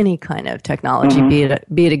hand any kind of technology, be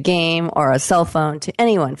it a game or a cell phone, to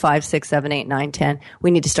anyone, 5, 6, 7, 8, 9, 10,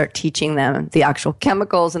 we need to start teaching them the actual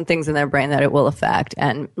chemicals and things in their brain that it will affect,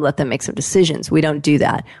 and let them make some decisions. We don't do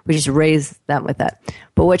that. We just raise them with that.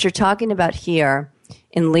 But what you're talking about here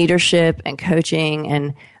in leadership and coaching,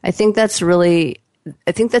 and I think that's really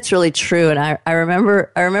true. And I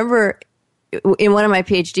remember in one of my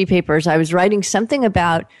PhD papers, I was writing something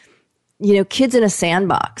about, kids in a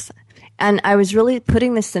sandbox. And I was really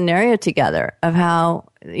putting this scenario together of how,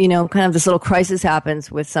 kind of this little crisis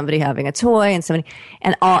happens with somebody having a toy and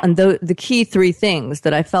the key three things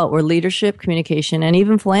that I felt were leadership, communication, and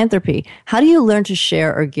even philanthropy. How do you learn to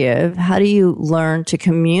share or give? How do you learn to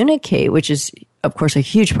communicate, which is, of course, a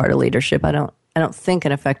huge part of leadership. I don't think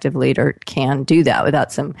an effective leader can do that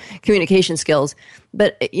without some communication skills.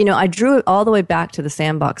 But, I drew it all the way back to the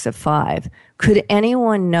sandbox of 5. Could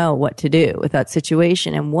anyone know what to do with that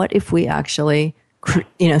situation? And what if we actually,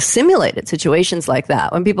 simulated situations like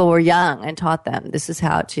that when people were young and taught them this is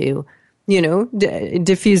how to,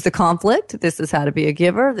 diffuse the conflict. This is how to be a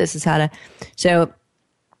giver. This is how to. So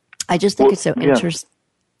I just think it's so interesting.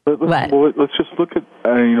 Let's just look at,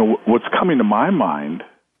 what's coming to my mind.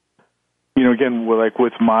 Again, like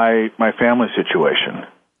with my family situation,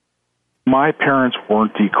 my parents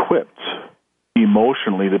weren't equipped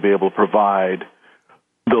emotionally to be able to provide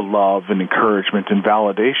the love and encouragement and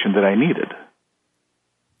validation that I needed.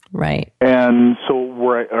 Right. And so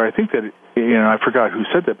I think that, I forgot who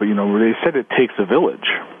said that, but, where they said it takes a village.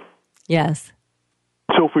 Yes.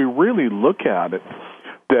 So if we really look at it,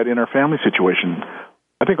 that in our family situation,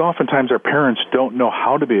 I think oftentimes our parents don't know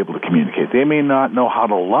how to be able to communicate. They may not know how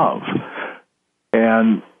to love.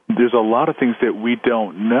 And there's a lot of things that we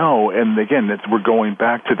don't know. And again, we're going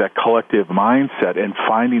back to that collective mindset and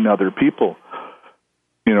finding other people.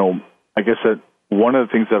 I guess that one of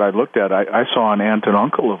the things that I looked at, I saw an aunt and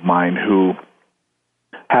uncle of mine who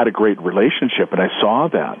had a great relationship, and I saw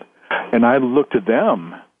that. And I looked at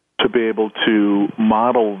them to be able to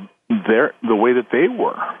model the way that they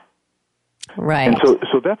were. Right. And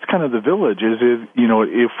so that's kind of the village, is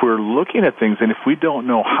if we're looking at things and if we don't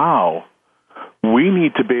know how, we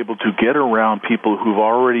need to be able to get around people who've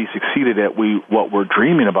already succeeded at what we're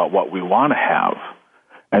dreaming about, what we want to have.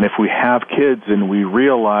 And if we have kids and we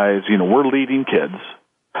realize, we're leading kids,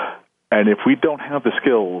 and if we don't have the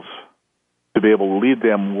skills to be able to lead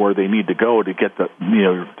them where they need to go to get to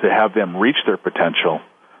have them reach their potential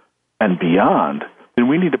and beyond, then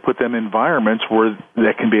we need to put them in environments where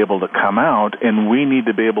that can be able to come out, and we need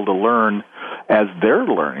to be able to learn as they're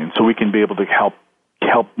learning, so we can be able to help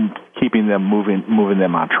keeping them moving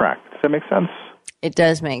them on track. Does that make sense? It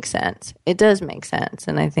does make sense. It does make sense,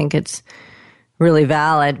 and I think it's really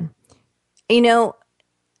valid.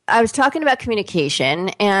 I was talking about communication,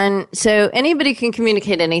 and so anybody can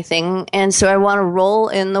communicate anything, and so I want to roll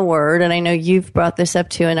in the word, and I know you've brought this up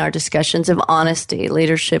too in our discussions of honesty,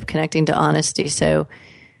 leadership connecting to honesty. So,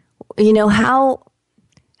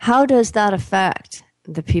 how does that affect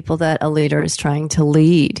the people that a leader is trying to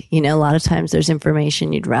lead? A lot of times there's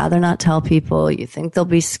information you'd rather not tell people. You think they'll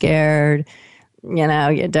be scared.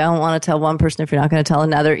 You don't want to tell one person if you're not going to tell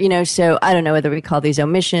another. So I don't know whether we call these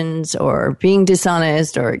omissions or being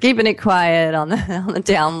dishonest or keeping it quiet on the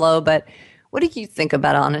down low. But what do you think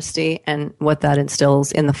about honesty and what that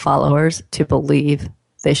instills in the followers to believe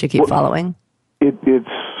they should keep following?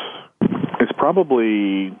 It's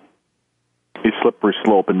probably a slippery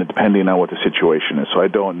slope, and depending on what the situation is. So I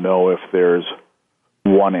don't know if there's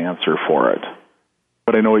one answer for it.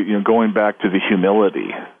 But I know, going back to the humility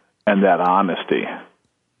and that honesty,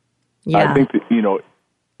 I think that,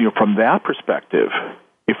 from that perspective,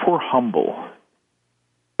 if we're humble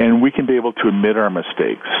and we can be able to admit our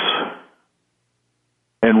mistakes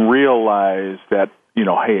and realize that,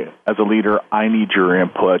 hey, as a leader, I need your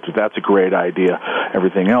input. That's a great idea.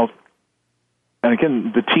 Everything else. And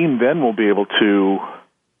again, the team then will be able to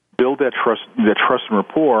build that trust and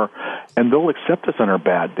rapport, and they'll accept us on our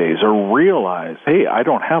bad days or realize, hey, I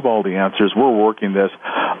don't have all the answers. We're working this.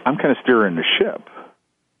 I'm kind of steering the ship.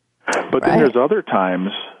 But then there's other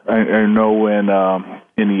times, I know when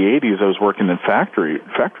in the 80s I was working in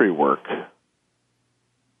factory work,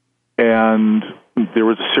 and there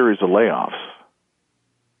was a series of layoffs.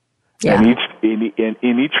 Yeah. And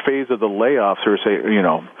in each phase of the layoffs, there was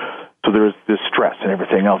so there was this stress and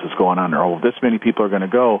everything else that's going on there. Oh, this many people are going to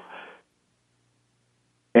go.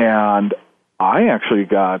 And I actually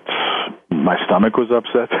my stomach was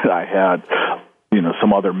upset that I had,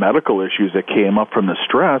 some other medical issues that came up from the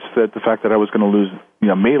stress, that the fact that I was going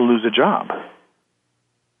to may lose a job.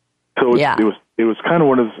 So it was kind of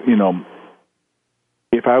one of those,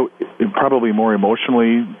 if I probably more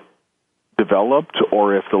emotionally developed,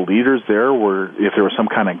 or if the leaders if there was some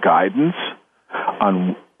kind of guidance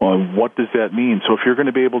on what does that mean. So if you're going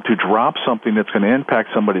to be able to drop something that's going to impact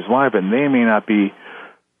somebody's life and they may not be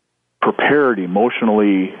prepared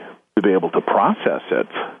emotionally to be able to process it,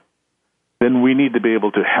 then we need to be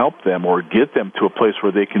able to help them or get them to a place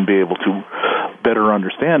where they can be able to better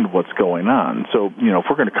understand what's going on. So, if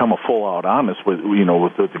we're going to come full out honest with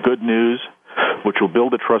the good news, which will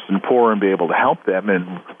build the trust and rapport and be able to help them and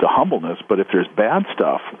the humbleness, but if there's bad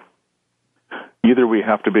stuff, either we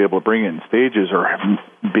have to be able to bring it in stages or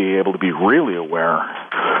be able to be really aware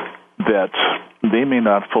that they may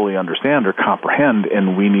not fully understand or comprehend,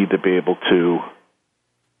 and we need to be able to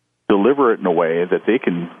deliver it in a way that they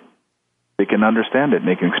can understand it and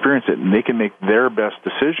they can experience it and they can make their best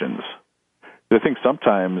decisions. I think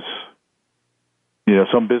sometimes,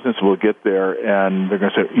 some business will get there and they're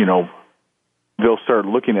going to say, they'll start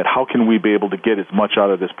looking at how can we be able to get as much out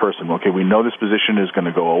of this person. Okay, we know this position is going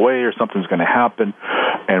to go away or something's going to happen,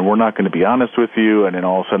 and we're not going to be honest with you, and then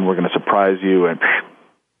all of a sudden we're going to surprise you, and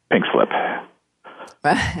pink slip.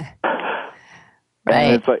 Right.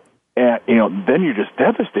 And it's like, then you just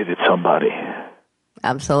devastated somebody.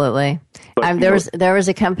 Absolutely. There was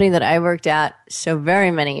a company that I worked at so very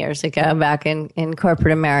many years ago back in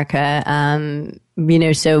corporate America.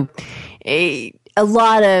 So a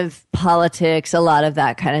lot of politics, a lot of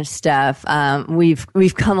that kind of stuff.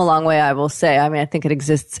 We've come a long way, I will say. I mean, I think it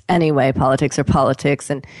exists anyway, politics are politics,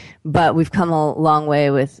 but we've come a long way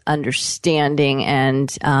with understanding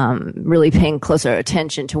and really paying closer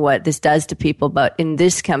attention to what this does to people. But in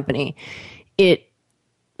this company,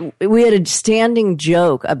 we had a standing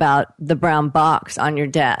joke about the brown box on your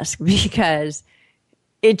desk because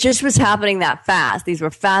it just was happening that fast. These were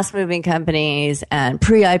fast-moving companies and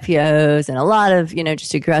pre-IPOs and a lot of,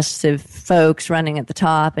 just aggressive folks running at the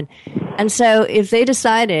top. And so if they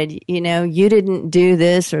decided, you didn't do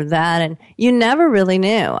this or that, and you never really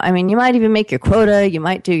knew. I mean, you might even make your quota, you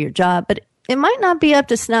might do your job, but it might not be up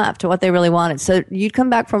to snuff to what they really wanted. So you'd come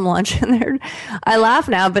back from lunch and I laugh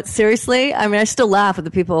now, but seriously, I mean, I still laugh with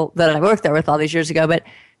the people that I worked there with all these years ago, but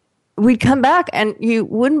we'd come back and you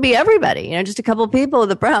wouldn't be everybody, just a couple of people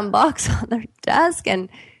with a brown box on their desk, and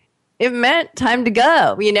it meant time to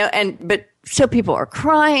go, but so people were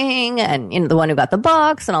crying and, the one who got the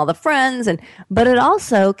box and all the friends, but it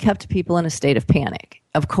also kept people in a state of panic,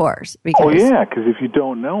 of course. Because if you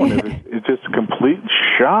don't know, and it's just a complete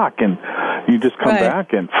shock, and you just come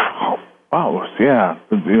back and, wow, yeah,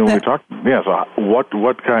 we talked, so what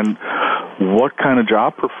kind of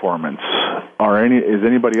job performance is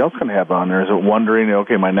anybody else going to have on there? Is it wondering,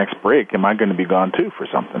 okay, my next break, am I going to be gone too for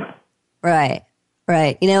something? Right.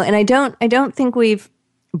 And I don't think we've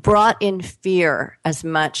brought in fear as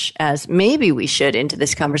much as maybe we should into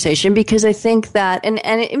this conversation, because I think that, and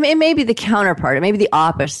it may be the counterpart, it may be the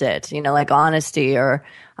opposite, like honesty, or,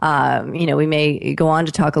 we may go on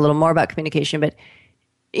to talk a little more about communication, but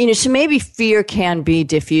so maybe fear can be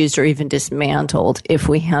diffused or even dismantled if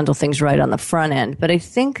we handle things right on the front end. But I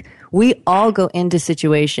think we all go into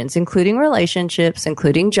situations, including relationships,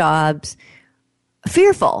 including jobs,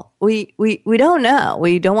 fearful. We don't know.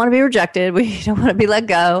 We don't want to be rejected. We don't want to be let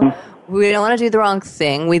go. We don't want to do the wrong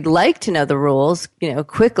thing. We'd like to know the rules,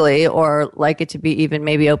 quickly, or like it to be even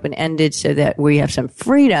maybe open-ended so that we have some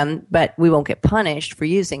freedom, but we won't get punished for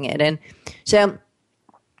using it. And so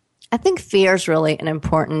I think fear is really an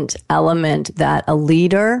important element that a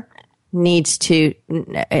leader needs to,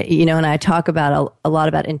 and I talk about a lot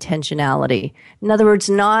about intentionality. In other words,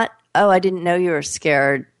 not, I didn't know you were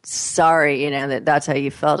scared. Sorry, that's how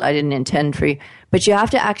you felt. I didn't intend for you. But you have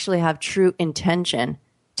to actually have true intention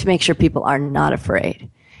to make sure people are not afraid.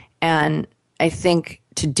 And I think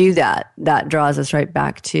to do that, that draws us right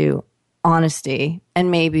back to honesty.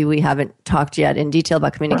 And maybe we haven't talked yet in detail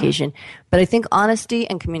about communication, but I think honesty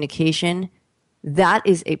and communication, that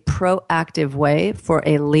is a proactive way for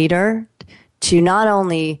a leader to not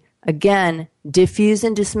only, again, diffuse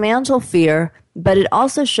and dismantle fear, but it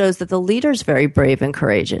also shows that the leader's very brave and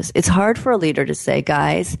courageous. It's hard for a leader to say,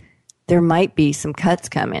 guys, there might be some cuts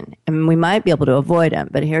coming and we might be able to avoid them,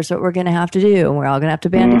 but here's what we're going to have to do. And we're all going to have to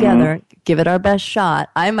band together, give it our best shot.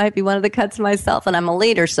 I might be one of the cuts myself and I'm a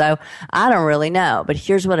leader, so I don't really know, but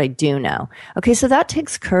here's what I do know. Okay, so that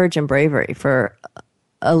takes courage and bravery for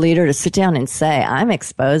a leader to sit down and say, I'm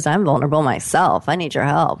exposed, I'm vulnerable myself, I need your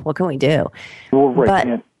help. What can we do? Well, right.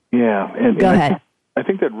 But, go ahead. I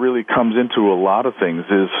think that really comes into a lot of things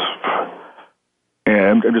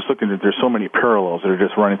and I'm just looking at, there's so many parallels that are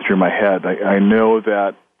just running through my head. I know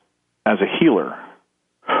that as a healer,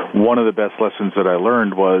 one of the best lessons that I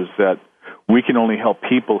learned was that we can only help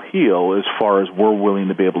people heal as far as we're willing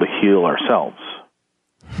to be able to heal ourselves.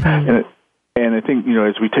 And I think,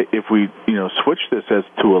 as if we switch this as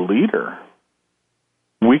to a leader,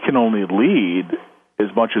 we can only lead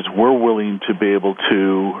as much as we're willing to be able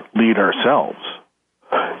to lead ourselves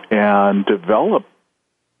and develop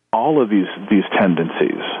all of these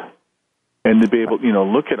tendencies, and to be able,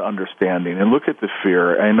 look at understanding and look at the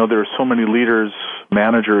fear. I know there are so many leaders,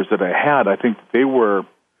 managers that I had, I think they were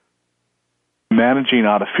managing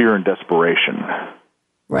out of fear and desperation.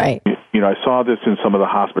 Right. I saw this in some of the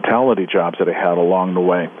hospitality jobs that I had along the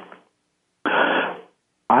way.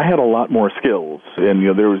 I had a lot more skills, and,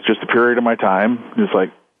 there was just a period of my time,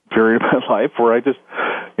 period of my life where I just,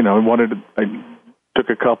 I took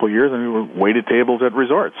a couple of years and we waited tables at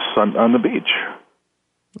resorts on the beach.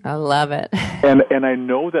 I love it. And I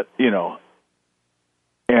know that,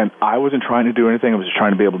 and I wasn't trying to do anything. I was just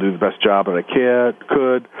trying to be able to do the best job that I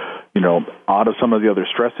could, out of some of the other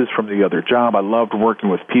stresses from the other job. I loved working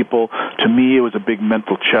with people. To me, it was a big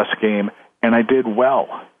mental chess game, and I did well.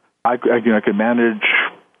 I could manage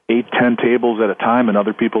 8-10 tables at a time, and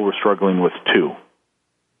other people were struggling with 2.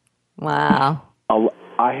 Wow.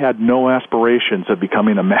 I had no aspirations of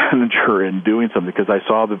becoming a manager and doing something because I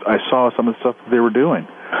saw some of the stuff that they were doing.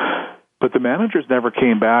 But the managers never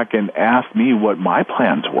came back and asked me what my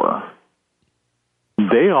plans were.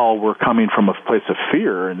 They all were coming from a place of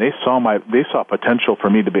fear, and they saw potential for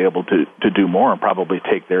me to be able to do more and probably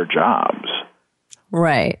take their jobs.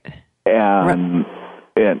 Right. And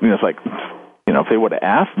it's like, if they would have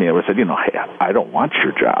asked me, I would have said, hey, I don't want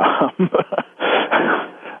your job.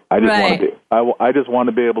 I just want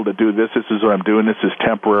to be able to do this. This is what I'm doing. This is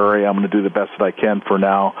temporary. I'm going to do the best that I can for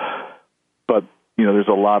now. But, there's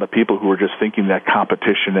a lot of people who are just thinking that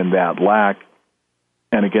competition and that lack.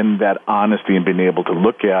 And again, that honesty and being able to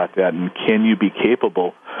look at that. And can you be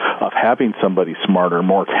capable of having somebody smarter,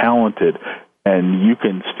 more talented, and you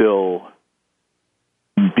can still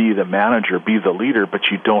be the manager, be the leader, but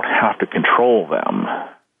you don't have to control them.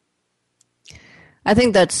 I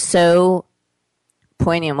think that's so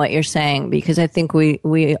poignant what you're saying, because I think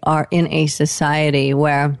we are in a society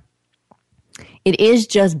where it is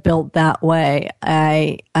just built that way.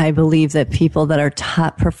 I believe that people that are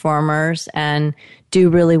top performers and do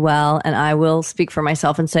really well, and I will speak for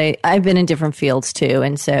myself and say I've been in different fields too.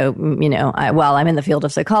 And so, while I'm in the field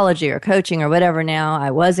of psychology or coaching or whatever now, I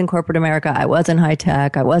was in corporate America, I was in high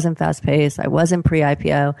tech, I was in fast pace, I was in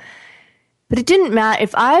pre-IPO. But it didn't matter.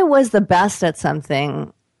 If I was the best at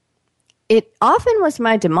something, it often was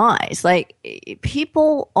my demise. Like,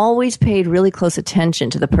 people always paid really close attention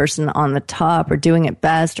to the person on the top or doing it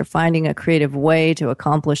best or finding a creative way to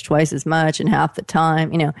accomplish twice as much in half the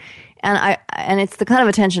time, and it's the kind of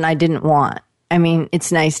attention I didn't want. I mean,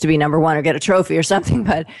 it's nice to be number one or get a trophy or something,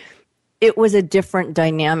 but it was a different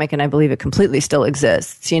dynamic, and I believe it completely still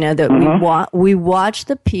exists, that we watch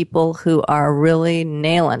the people who are really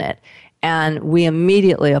nailing it, and we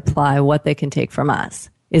immediately apply what they can take from us.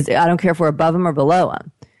 I don't care if we're above them or below them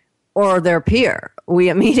or their peer. We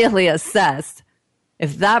immediately assess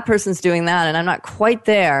if that person's doing that and I'm not quite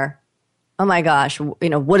there. Oh my gosh,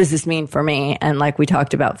 what does this mean for me? And like we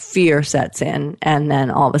talked about, fear sets in, and then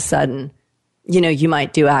all of a sudden, you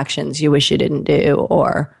might do actions you wish you didn't do,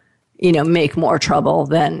 or, make more trouble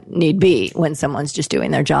than need be when someone's just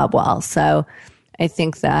doing their job well. So I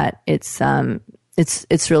think that it's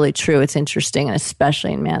really true. It's interesting, and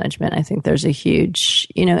especially in management, I think there's a huge,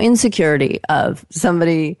 insecurity of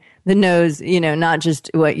somebody that knows, not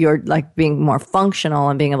just what you're like, being more functional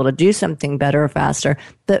and being able to do something better or faster,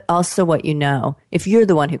 but also what if you're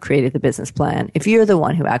the one who created the business plan, if you're the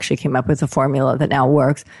one who actually came up with a formula that now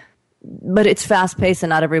works, but it's fast paced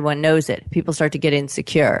and not everyone knows it, people start to get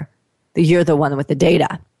insecure. You're the one with the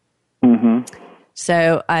data. Mm-hmm.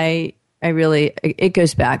 So I really, it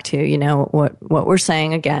goes back to, you know, what we're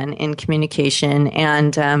saying again in communication.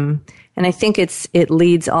 And I think it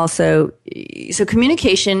leads also, so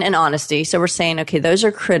communication and honesty. So we're saying, okay, those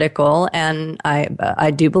are critical. And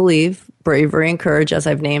I do believe bravery and courage, as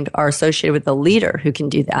I've named, are associated with the leader who can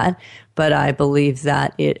do that. But I believe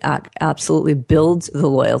that it absolutely builds the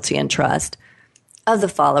loyalty and trust of the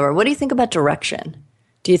follower. What do you think about direction?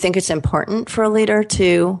 Do you think it's important for a leader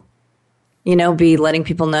to, you know, be letting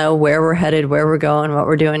people know where we're headed, where we're going, what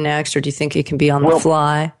we're doing next? Or do you think it can be on the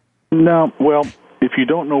fly? No, well, if you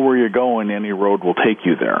don't know where you're going, any road will take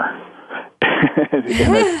you there.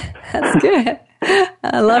 That's good.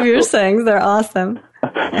 I love your sayings. They're awesome.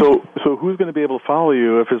 So who's going to be able to follow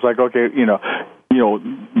you if it's like, okay, you know,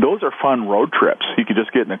 those are fun road trips. You could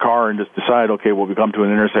just get in the car and just decide, okay, well, we come to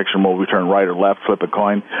an intersection, will we turn right or left, flip a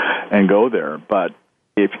coin, and go there. But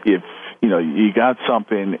if you know, you got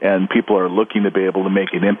something and people are looking to be able to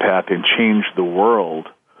make an impact and change the world,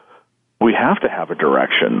 we have to have a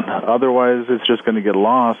direction. Otherwise, it's just going to get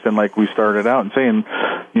lost. And like we started out and saying,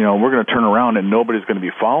 you know, we're going to turn around and nobody's going to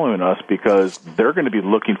be following us because they're going to be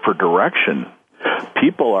looking for direction.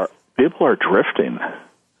 People are drifting.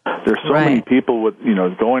 There's so many people with, you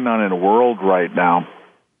know, going on in the world right now,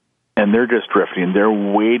 and they're just drifting. They're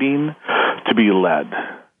waiting to be led.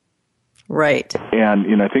 Right. And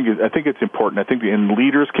you know, I think it's important. I think and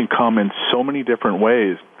leaders can come in so many different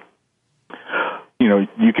ways. You know,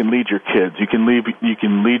 you can lead your kids. You can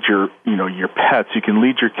lead your, you know, your pets. You can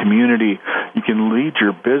lead your community. You can lead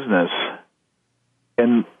your business,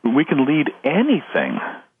 and we can lead anything.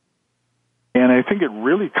 And I think it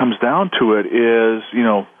really comes down to it is, you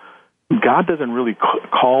know, God doesn't really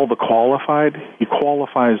call the qualified; He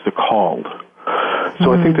qualifies the called.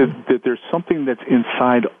 So I think that there's something that's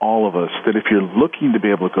inside all of us that if you're looking to be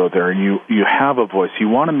able to go there and you have a voice, you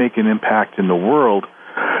want to make an impact in the world.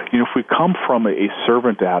 You know, if we come from a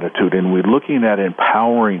servant attitude and we're looking at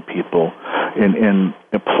empowering people and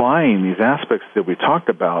applying these aspects that we talked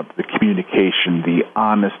about, the communication, the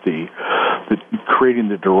honesty, creating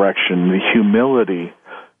the direction, the humility,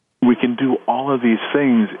 we can do all of these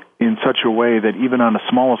things in such a way that even on the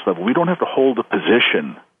smallest level, we don't have to hold a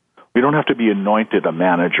position. We don't have to be anointed a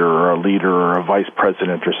manager or a leader or a vice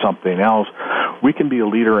president or something else. We can be a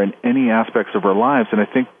leader in any aspects of our lives. And I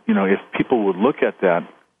think, you know, if people would look at that,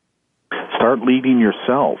 start leading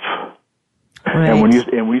yourself. Right. And when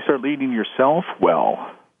you start leading yourself well,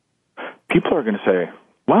 people are going to say,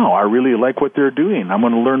 wow, I really like what they're doing. I'm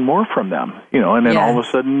going to learn more from them. You know, and then all of a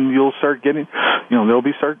sudden you'll start getting, you know,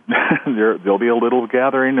 there'll be a little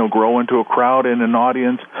gathering, it'll grow into a crowd and an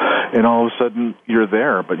audience, and all of a sudden you're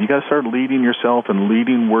there. But you got to start leading yourself and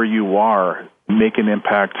leading where you are, make an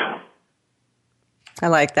impact. I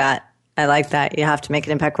like that. You have to make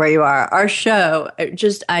an impact where you are. Our show,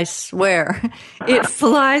 I swear, it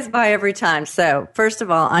flies by every time. So first of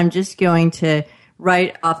all, I'm just going to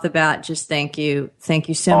right off the bat, just thank you. Thank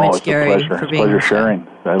you so much, Gary, for being here. It's a pleasure sharing.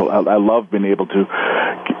 I love being able to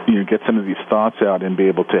get some of these thoughts out and be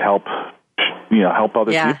able to help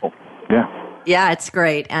other people. Yeah. Yeah, it's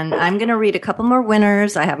great. And I'm going to read a couple more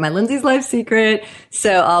winners. I have my Lindsay's Life Secret,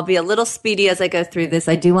 so I'll be a little speedy as I go through this.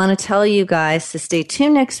 I do want to tell you guys to stay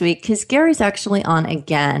tuned next week because Gary's actually on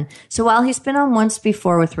again. So while he's been on once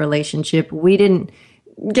before with relationship, we didn't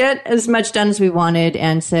get as much done as we wanted,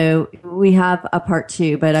 and so we have a part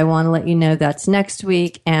 2, but I want to let you know that's next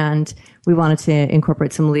week, and we wanted to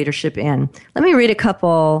incorporate some leadership in. Let me read a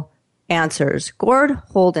couple answers. Gord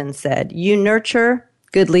Holden said, you nurture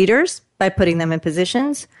good leaders by putting them in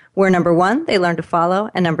positions where, number 1, they learn to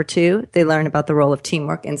follow, and number 2, they learn about the role of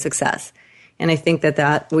teamwork in success. And I think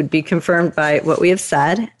that would be confirmed by what we have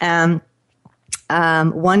said.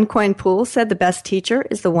 One Coin Pool said the best teacher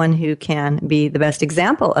is the one who can be the best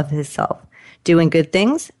example of himself, doing good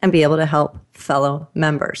things and be able to help fellow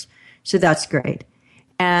members. So that's great.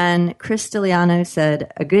 And Chris Stiliano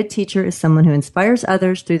said a good teacher is someone who inspires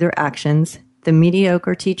others through their actions. The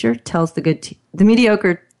mediocre teacher tells the good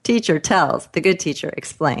teacher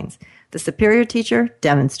explains. The superior teacher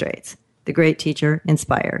demonstrates. The great teacher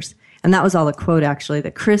inspires. And that was all a quote, actually,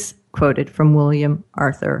 that Chris quoted from William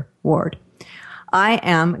Arthur Ward. I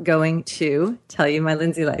am going to tell you my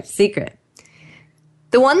Lindsay Life secret.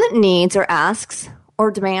 The one that needs or asks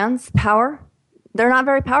or demands power, they're not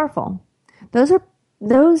very powerful.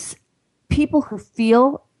 Those people who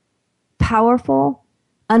feel powerful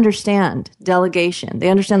understand delegation. They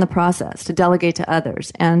understand the process to delegate to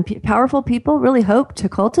others. And powerful people really hope to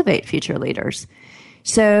cultivate future leaders.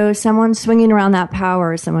 So someone swinging around that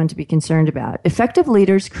power is someone to be concerned about. Effective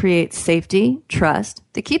leaders create safety, trust,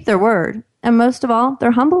 they keep their word, and most of all,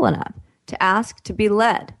 they're humble enough to ask to be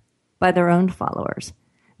led by their own followers.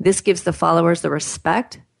 This gives the followers the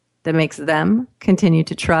respect that makes them continue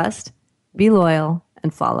to trust, be loyal,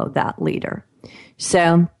 and follow that leader.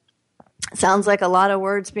 So sounds like a lot of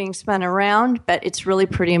words being spun around, but it's really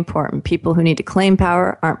pretty important. People who need to claim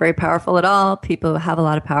power aren't very powerful at all. People who have a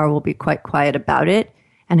lot of power will be quite quiet about it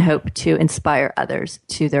and hope to inspire others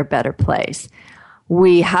to their better place.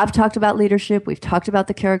 We have talked about leadership. We've talked about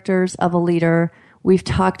the characters of a leader. We've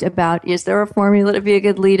talked about, is there a formula to be a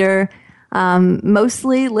good leader?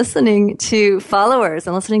 Mostly listening to followers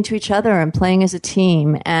and listening to each other and playing as a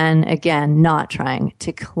team. And again, not trying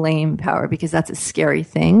to claim power, because that's a scary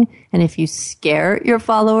thing. And if you scare your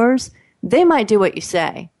followers, they might do what you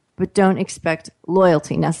say, but don't expect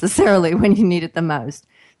loyalty necessarily when you need it the most.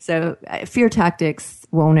 So fear tactics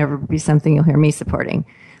won't ever be something you'll hear me supporting.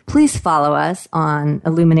 Please follow us on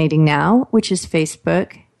Illuminating Now, which is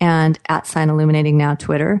Facebook, and @Illuminating Now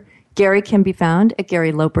Twitter. Gary can be found at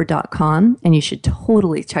GaryLoper.com, and you should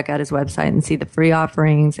totally check out his website and see the free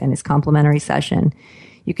offerings and his complimentary session.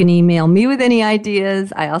 You can email me with any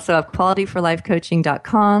ideas. I also have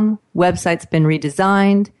QualityForLifeCoaching.com. Website's been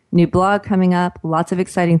redesigned, new blog coming up, lots of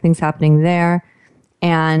exciting things happening there.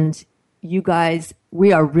 And you guys,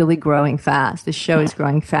 we are really growing fast. The show is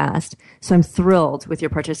growing fast. So I'm thrilled with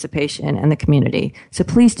your participation and the community. So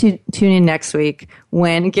please tune in next week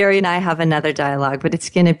when Gary and I have another dialogue, but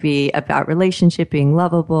it's going to be about relationship, being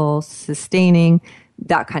lovable, sustaining,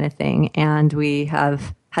 that kind of thing. And we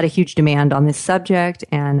have had a huge demand on this subject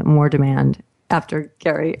and more demand after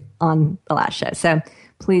Gary on the last show. So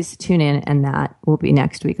please tune in, and that will be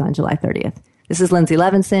next week on July 30th. This is Lindsay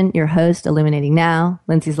Levinson, your host, Illuminating Now,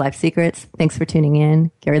 Lindsay's Life Secrets. Thanks for tuning in.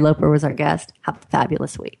 Gary Loper was our guest. Have a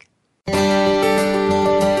fabulous week.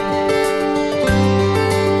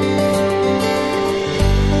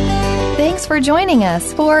 Thanks for joining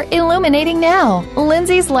us for Illuminating Now,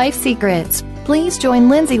 Lindsay's Life Secrets. Please join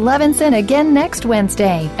Lindsay Levinson again next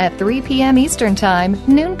Wednesday at 3 p.m. Eastern Time,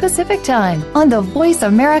 noon Pacific Time on the Voice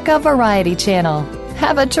America Variety Channel.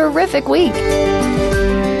 Have a terrific week.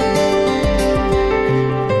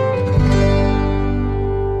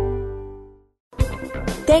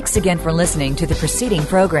 Thanks again for listening to the preceding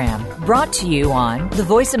program, brought to you on the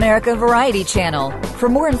Voice America Variety Channel. For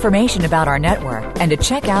more information about our network and to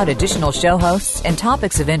check out additional show hosts and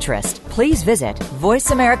topics of interest, please visit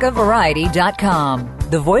VoiceAmericaVariety.com.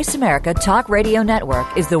 The Voice America Talk Radio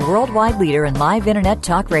Network is the worldwide leader in live Internet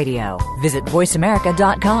talk radio. Visit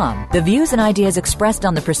VoiceAmerica.com. The views and ideas expressed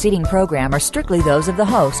on the preceding program are strictly those of the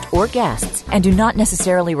host or guests and do not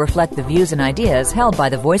necessarily reflect the views and ideas held by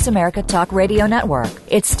the Voice America Talk Radio Network,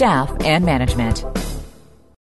 its staff, and management.